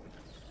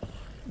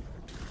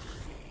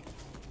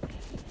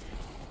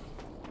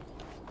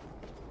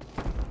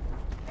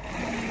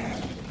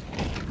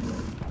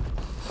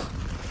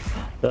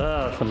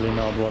 Definitely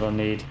not what I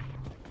need.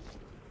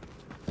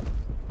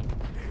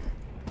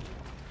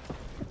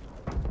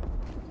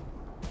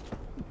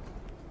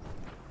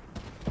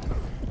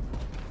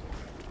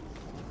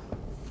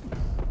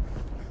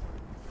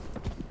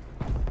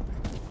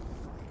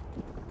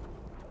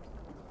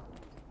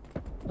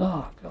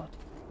 Oh god.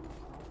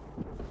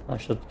 I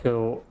should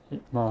go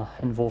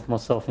involve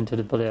myself into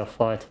the Blair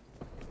fight.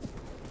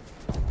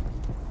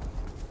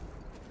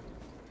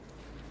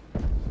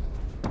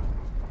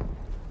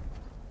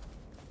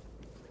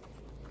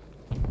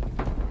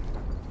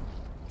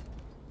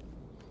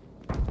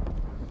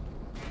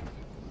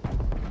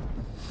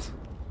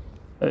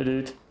 Hey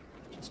dude,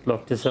 just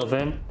locked yourself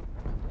in.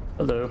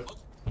 Hello.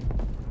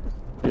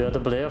 You had a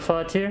Blair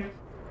fight here?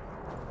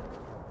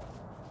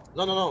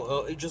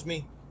 No, it's just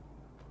me.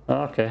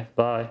 Okay,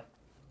 bye.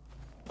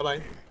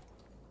 Bye-bye.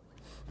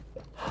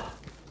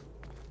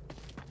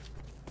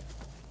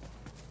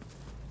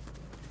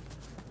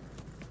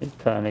 He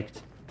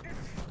panicked.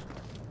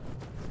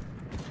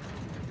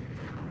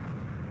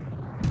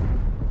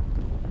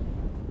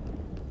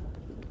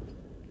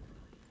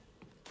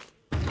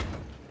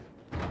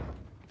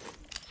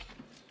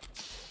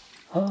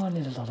 Oh, I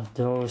need a lot of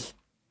those.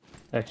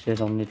 Actually, I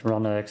don't need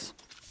run eggs.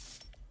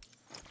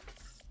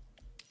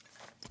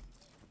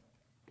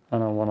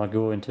 And I wanna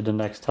go into the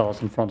next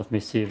house in front of me,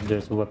 see if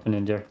there's a weapon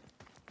in there.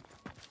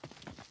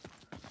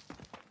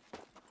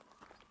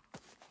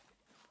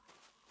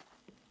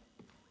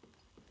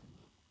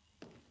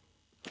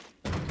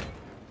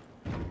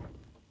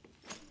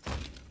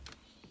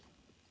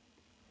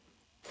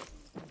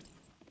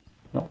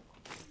 No.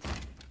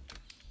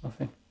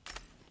 Nothing.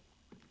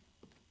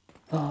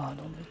 Oh, I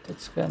don't need that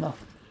scanner.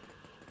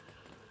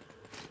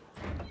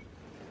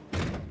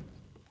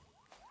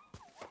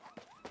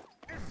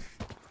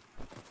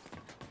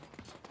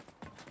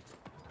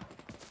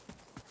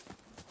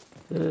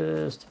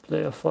 There's the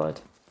player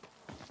fight.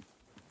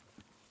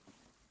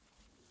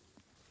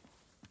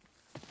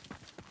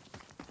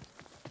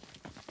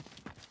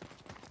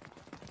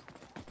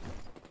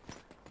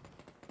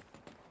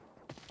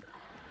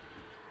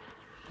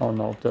 Oh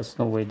no, there's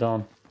no way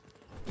down.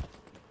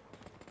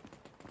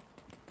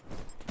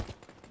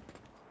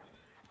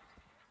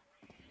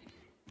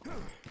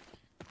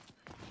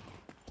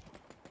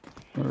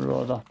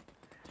 Rather.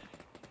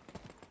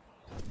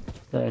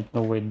 There ain't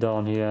no way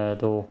down here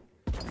at all.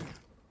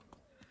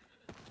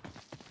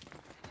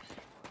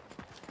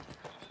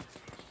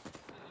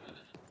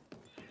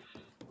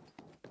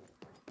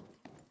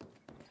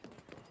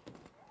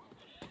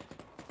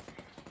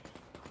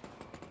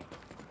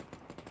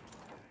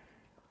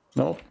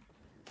 Nope.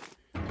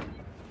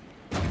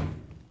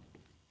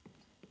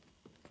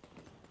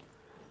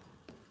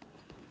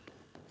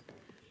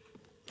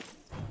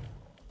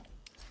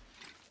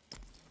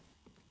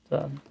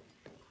 Damn.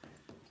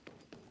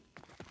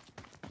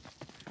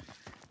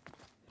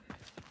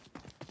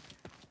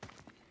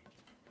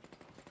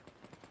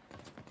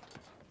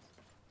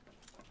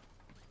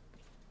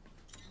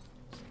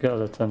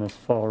 Skeleton is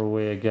far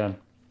away again.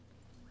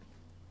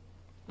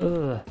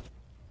 Ugh.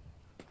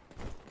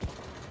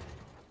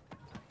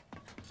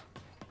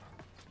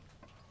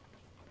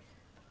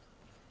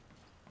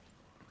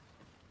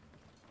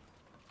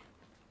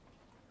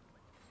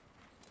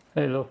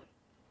 Hey, look.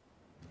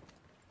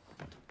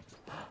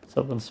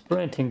 Someone's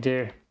sprinting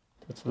there.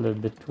 That's a little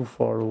bit too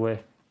far away.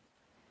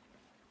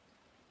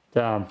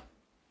 Damn.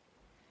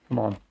 Come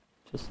on.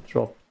 Just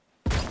drop.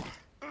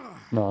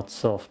 Not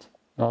soft.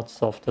 Not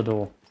soft at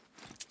all.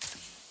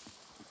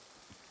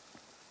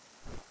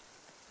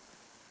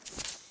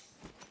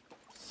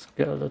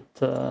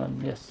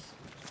 Skeleton, yes.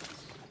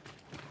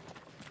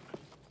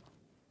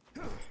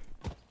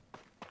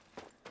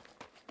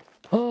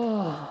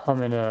 Oh,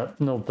 I'm in a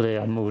no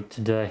player mood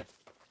today.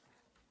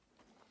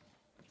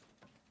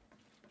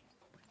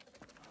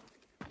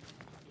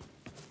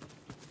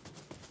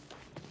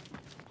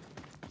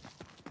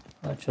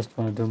 I just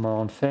want to do my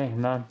own thing,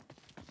 man.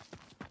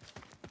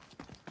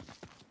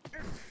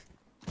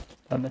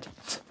 Damn it.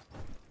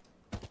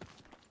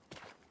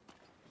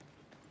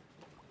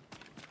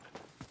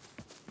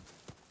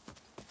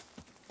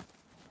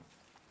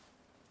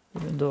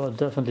 Even though I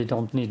definitely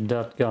don't need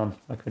that gun.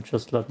 I could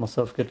just let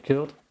myself get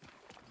killed.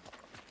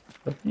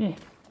 But yeah.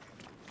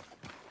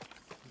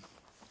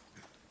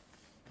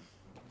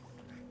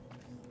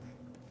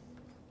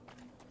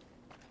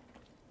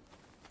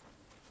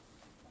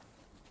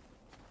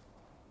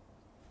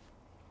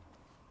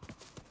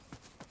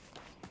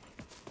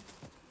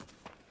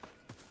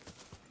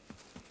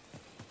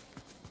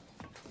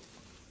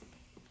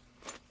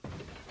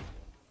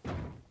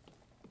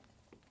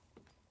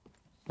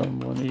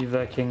 Someone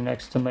evacing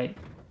next to me.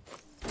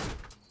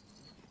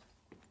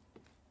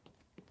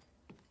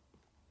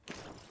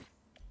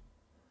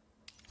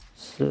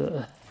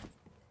 So...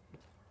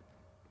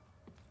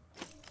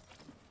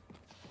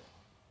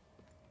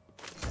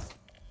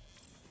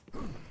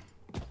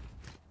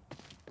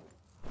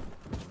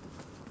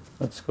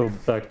 let's go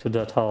back to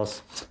that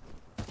house.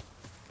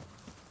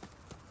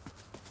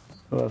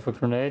 Do I have a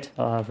grenade?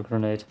 I have a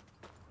grenade.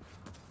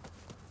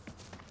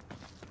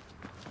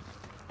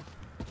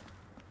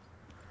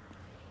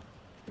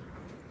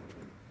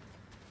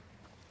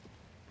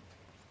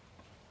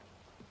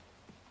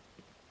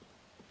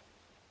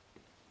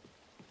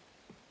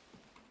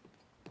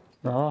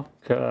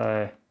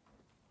 Okay.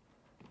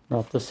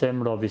 Not the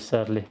same lobby,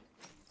 sadly.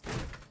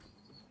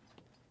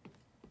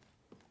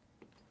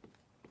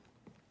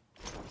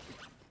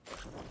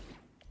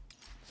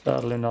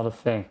 Sadly not a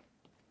thing.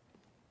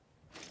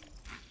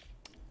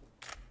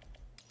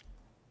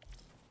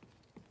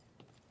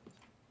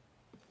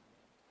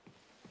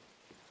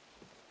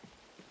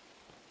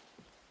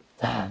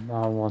 Damn,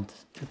 I wanted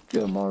to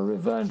get my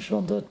revenge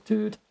on that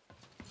dude.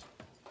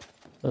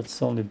 That's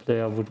the only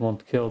player I would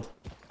want killed.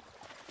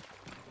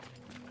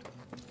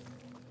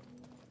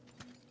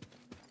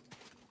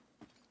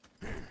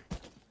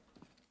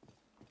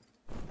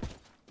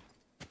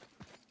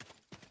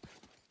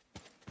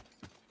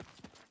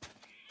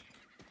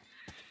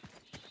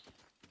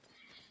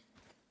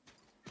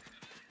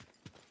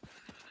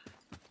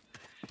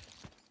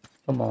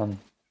 Come on.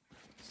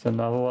 Is there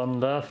another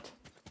one left?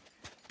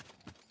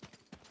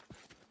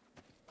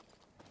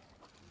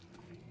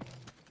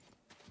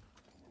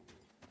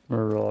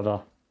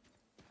 Marauder.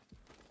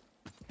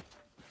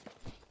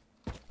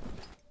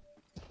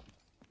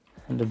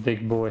 And the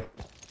big boy.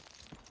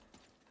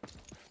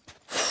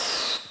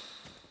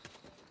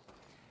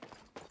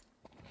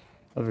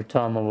 Every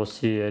time I was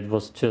here it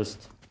was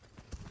just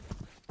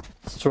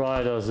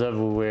striders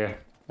everywhere.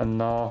 And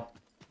now,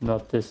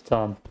 not this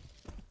time.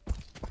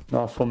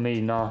 Not for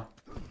me, nah.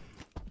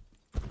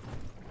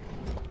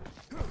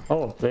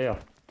 Oh, there.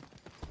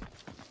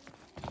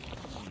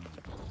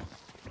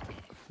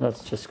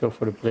 Let's just go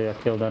for the player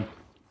kill then.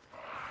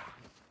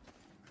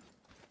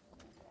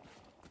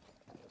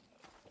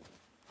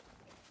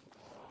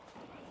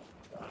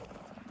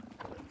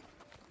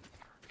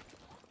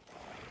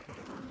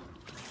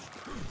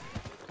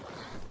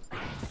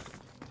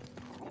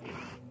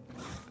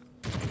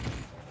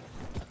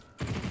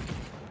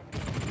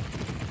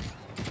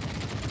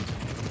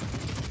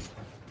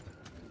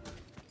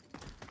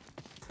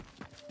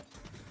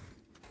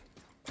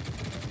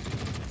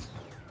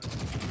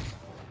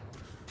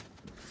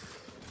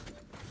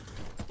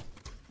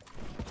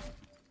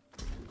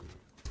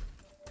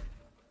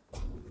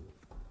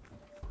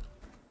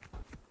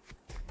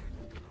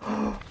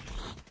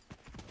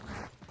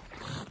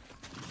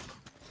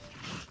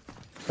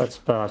 That's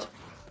bad.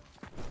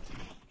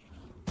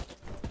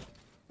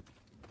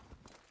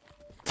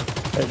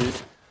 Hey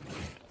dude.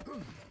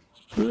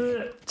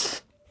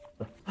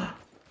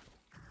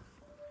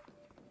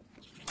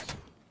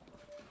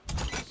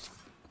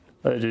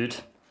 Hey dude.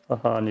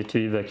 Haha, I need to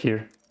evac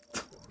here.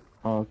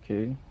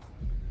 Okay.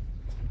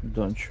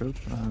 Don't shoot,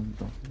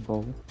 don't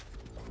go.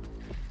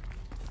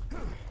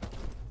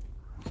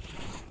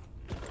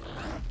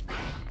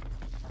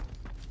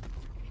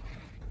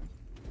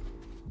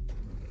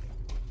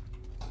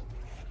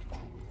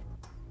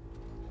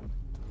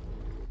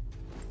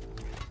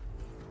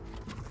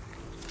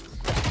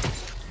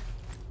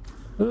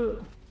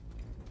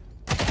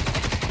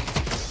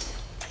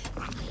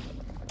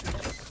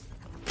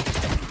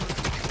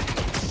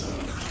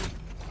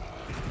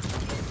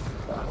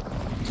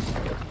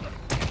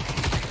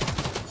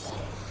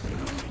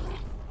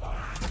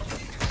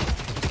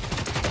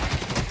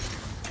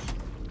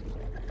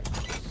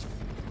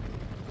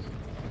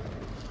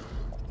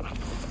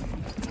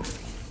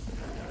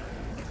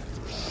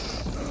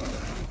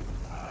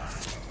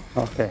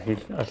 Okay,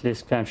 he at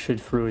least can't shoot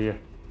through you.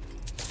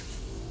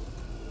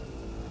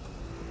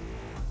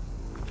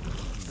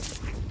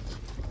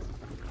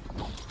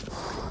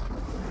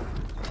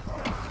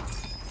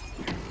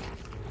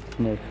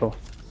 Nico.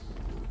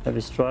 Have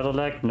you strider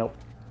lag? Nope.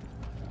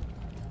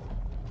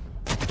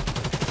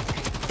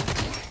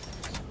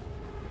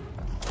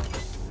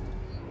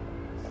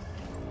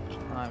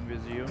 I'm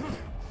with you.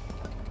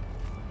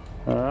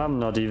 I'm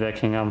not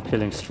evacing, I'm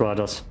killing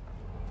striders.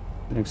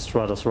 Killing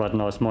striders right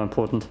now is more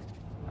important.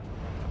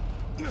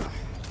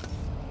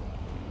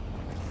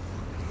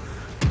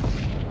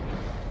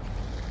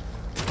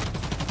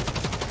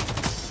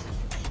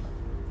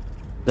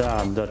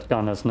 Damn, that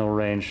gun has no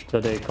range.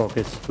 That ACOG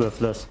is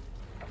worthless.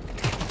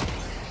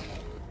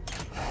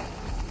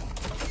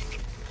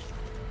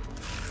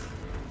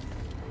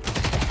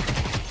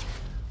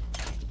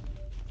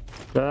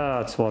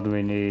 That's what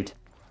we need.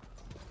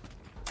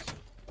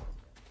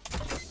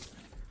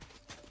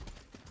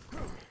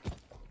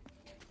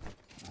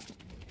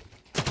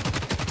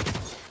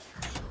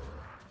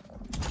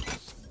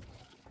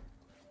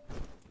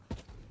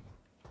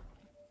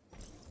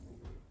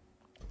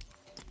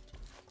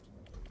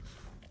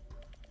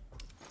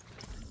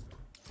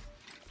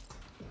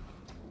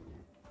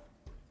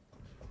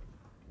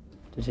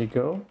 Did he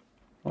go?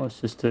 Or is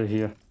he still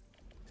here?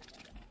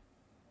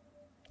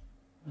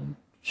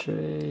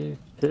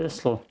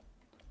 Pistol.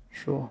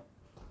 Sure.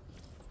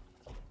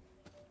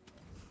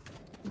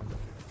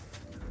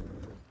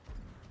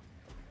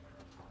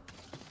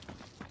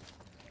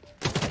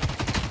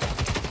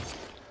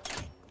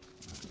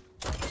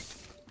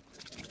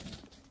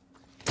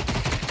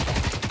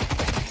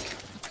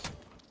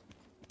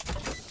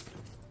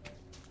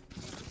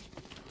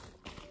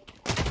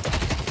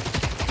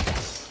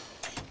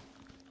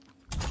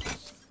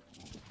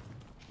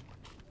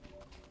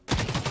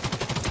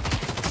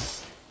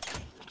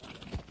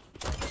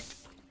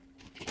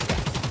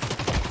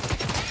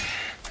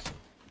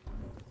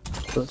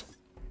 Good.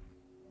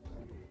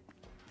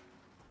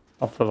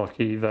 I feel like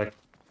he evac.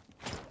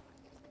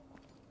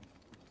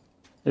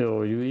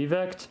 Yo, you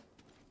evac?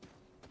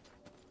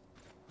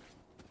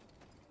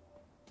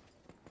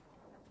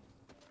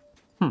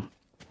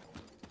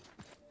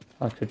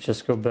 I could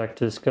just go back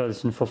to the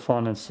skeleton for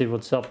fun and see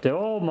what's up there.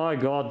 Oh my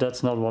god,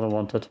 that's not what I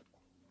wanted.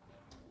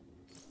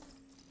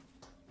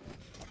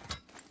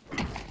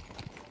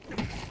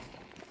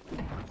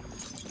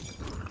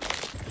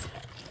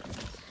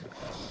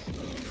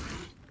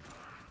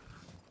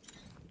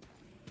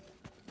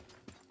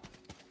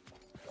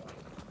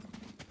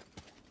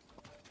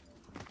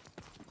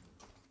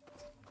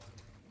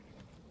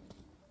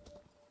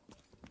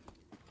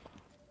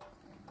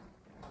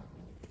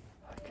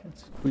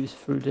 Squeeze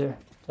through there,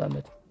 damn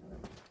it.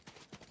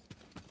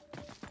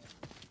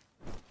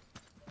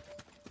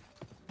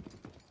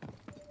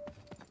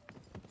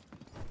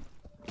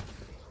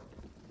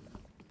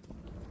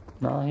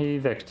 Nah, he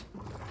evac'd.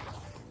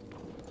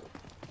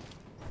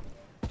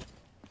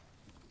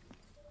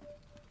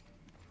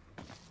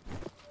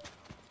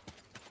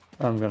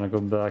 I'm gonna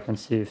go back and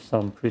see if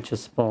some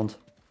creatures spawned.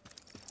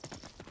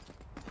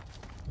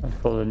 I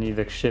call an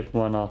evac ship,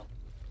 why not?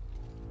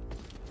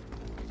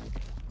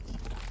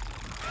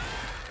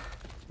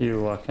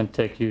 I can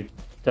take you.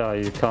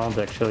 You can't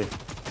actually.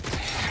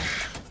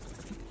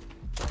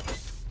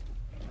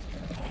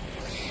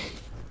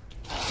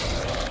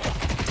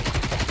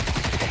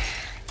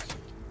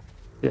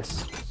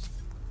 Yes.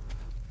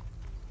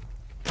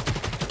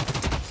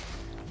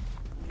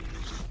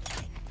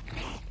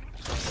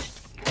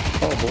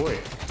 Oh boy.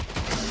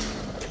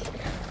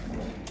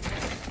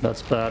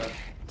 That's bad.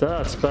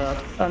 That's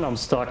bad. And I'm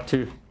stuck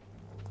too.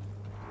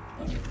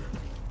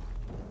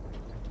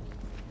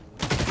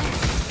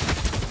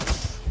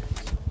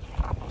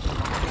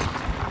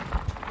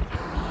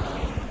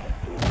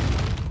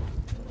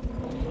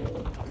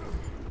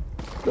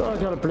 I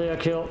got a player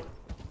kill.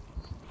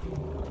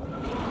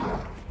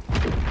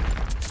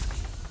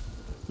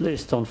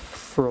 Please don't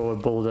throw a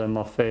boulder in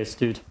my face,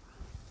 dude.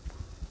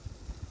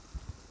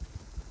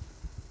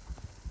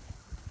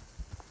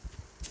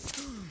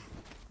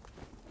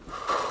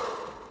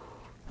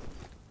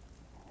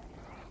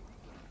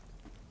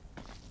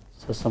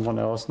 Is there someone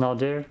else now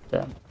there?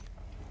 Damn.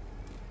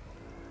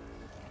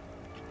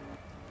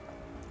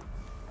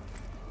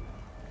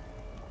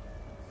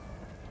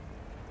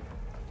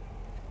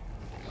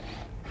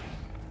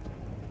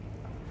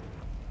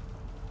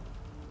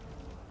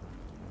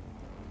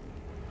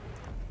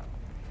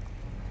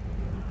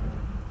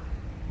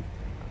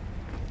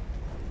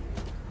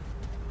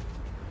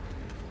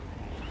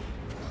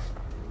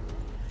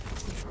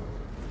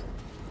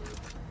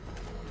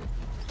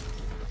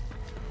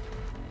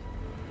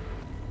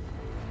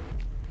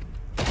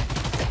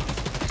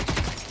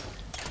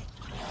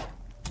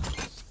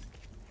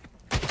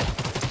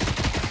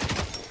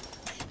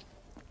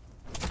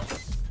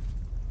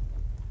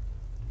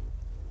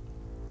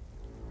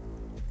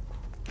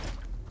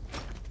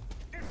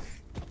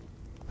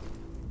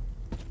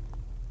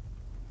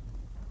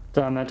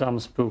 Damn it, I'm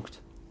spooked.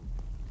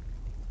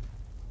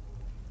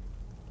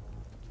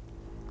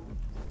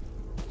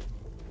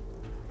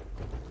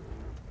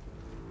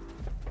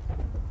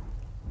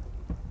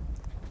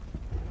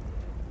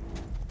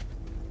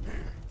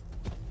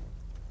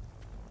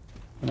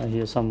 I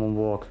hear someone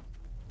walk.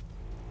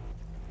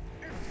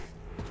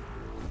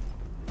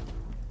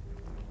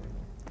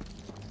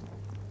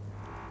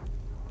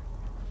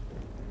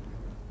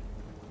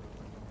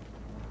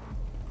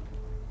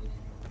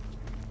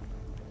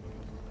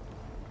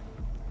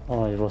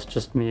 Oh, it was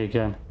just me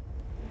again.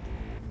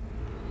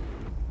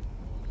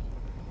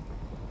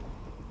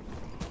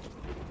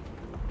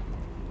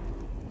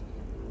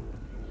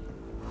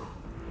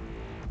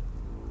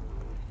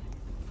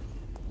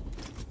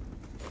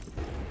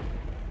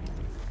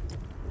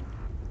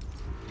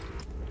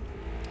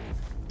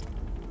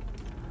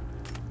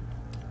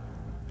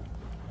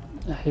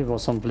 He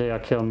was on player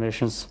kill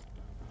missions.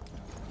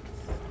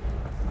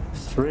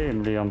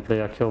 Extremely on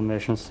player kill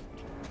missions.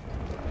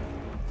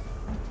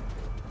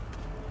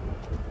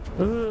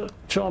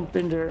 Jump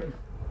in there.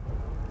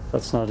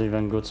 That's not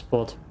even a good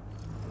spot.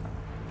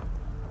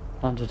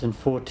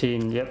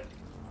 114, yep.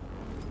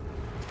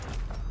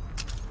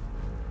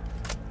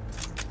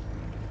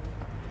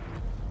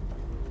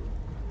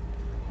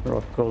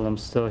 Rock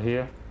Golem's still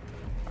here.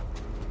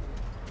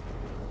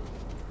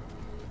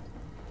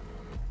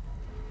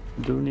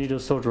 Do need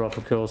assault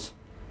rifle kills.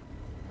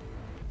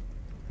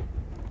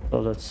 So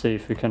let's see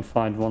if we can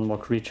find one more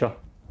creature.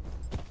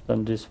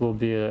 Then this will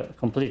be a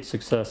complete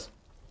success.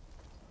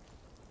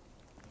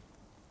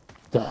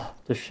 Duh,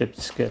 the ship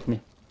scared me.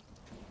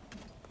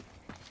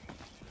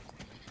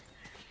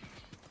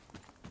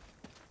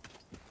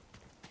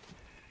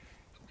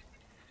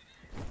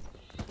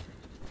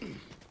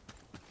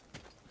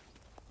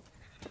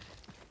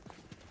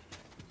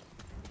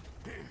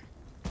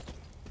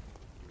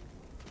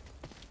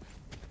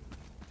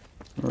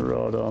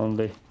 Rather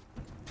only.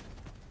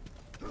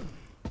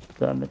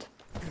 Damn it.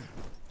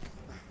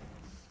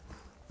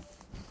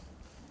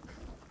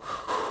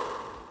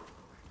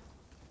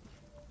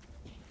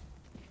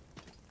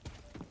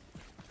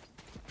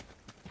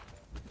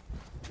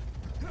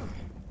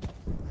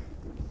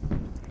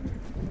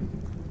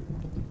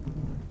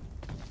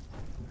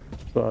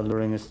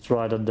 Bothering a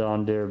strider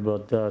down there,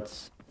 but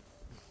that's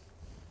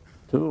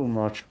too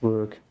much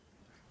work.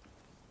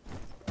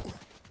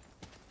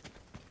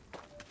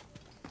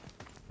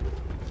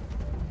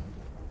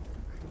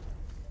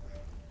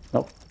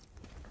 Nope,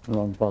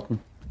 wrong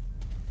button.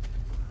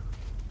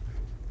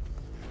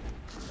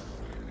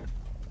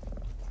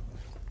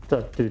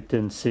 That dude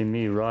didn't see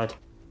me, right?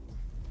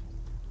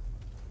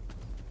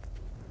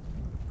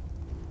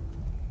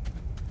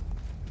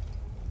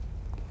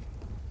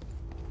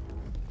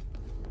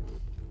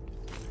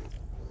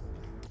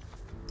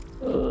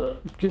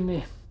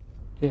 Gimme.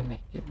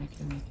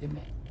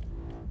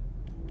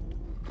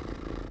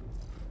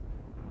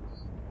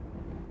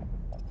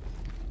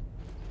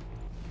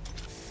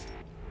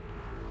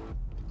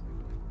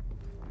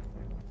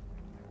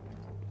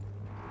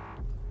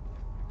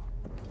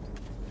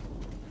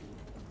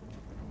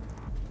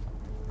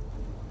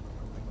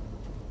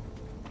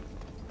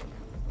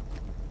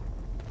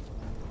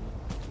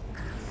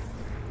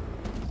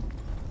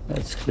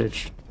 That's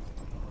glitched.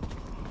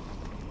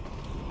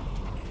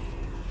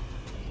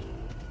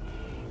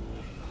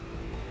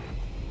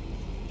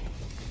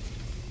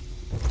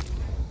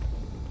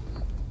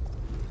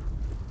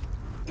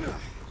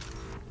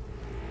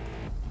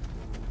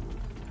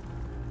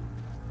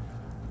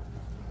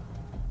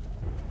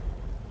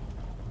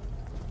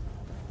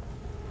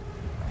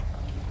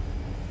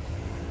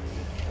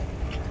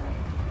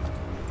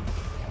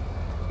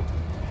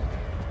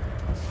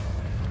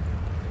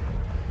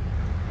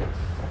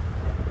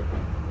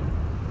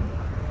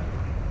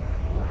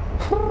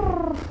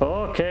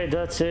 Okay,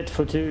 that's it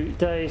for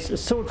today's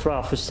assault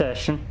rifle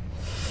session.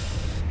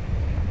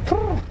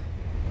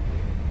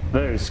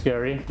 Very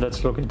scary.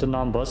 Let's look at the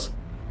numbers.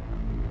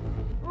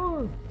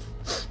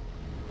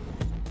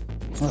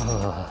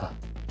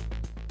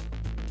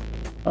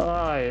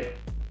 I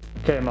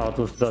came out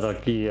with better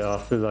gear, I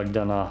feel like,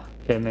 than I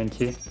came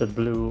into. The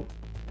blue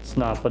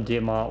sniper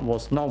DMR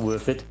was not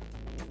worth it.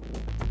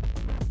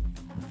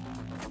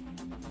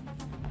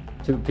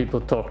 2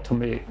 people talked to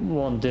me,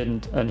 1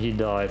 didn't, and he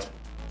died.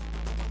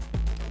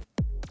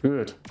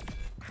 Good.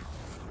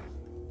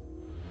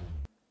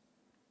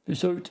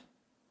 Peace out.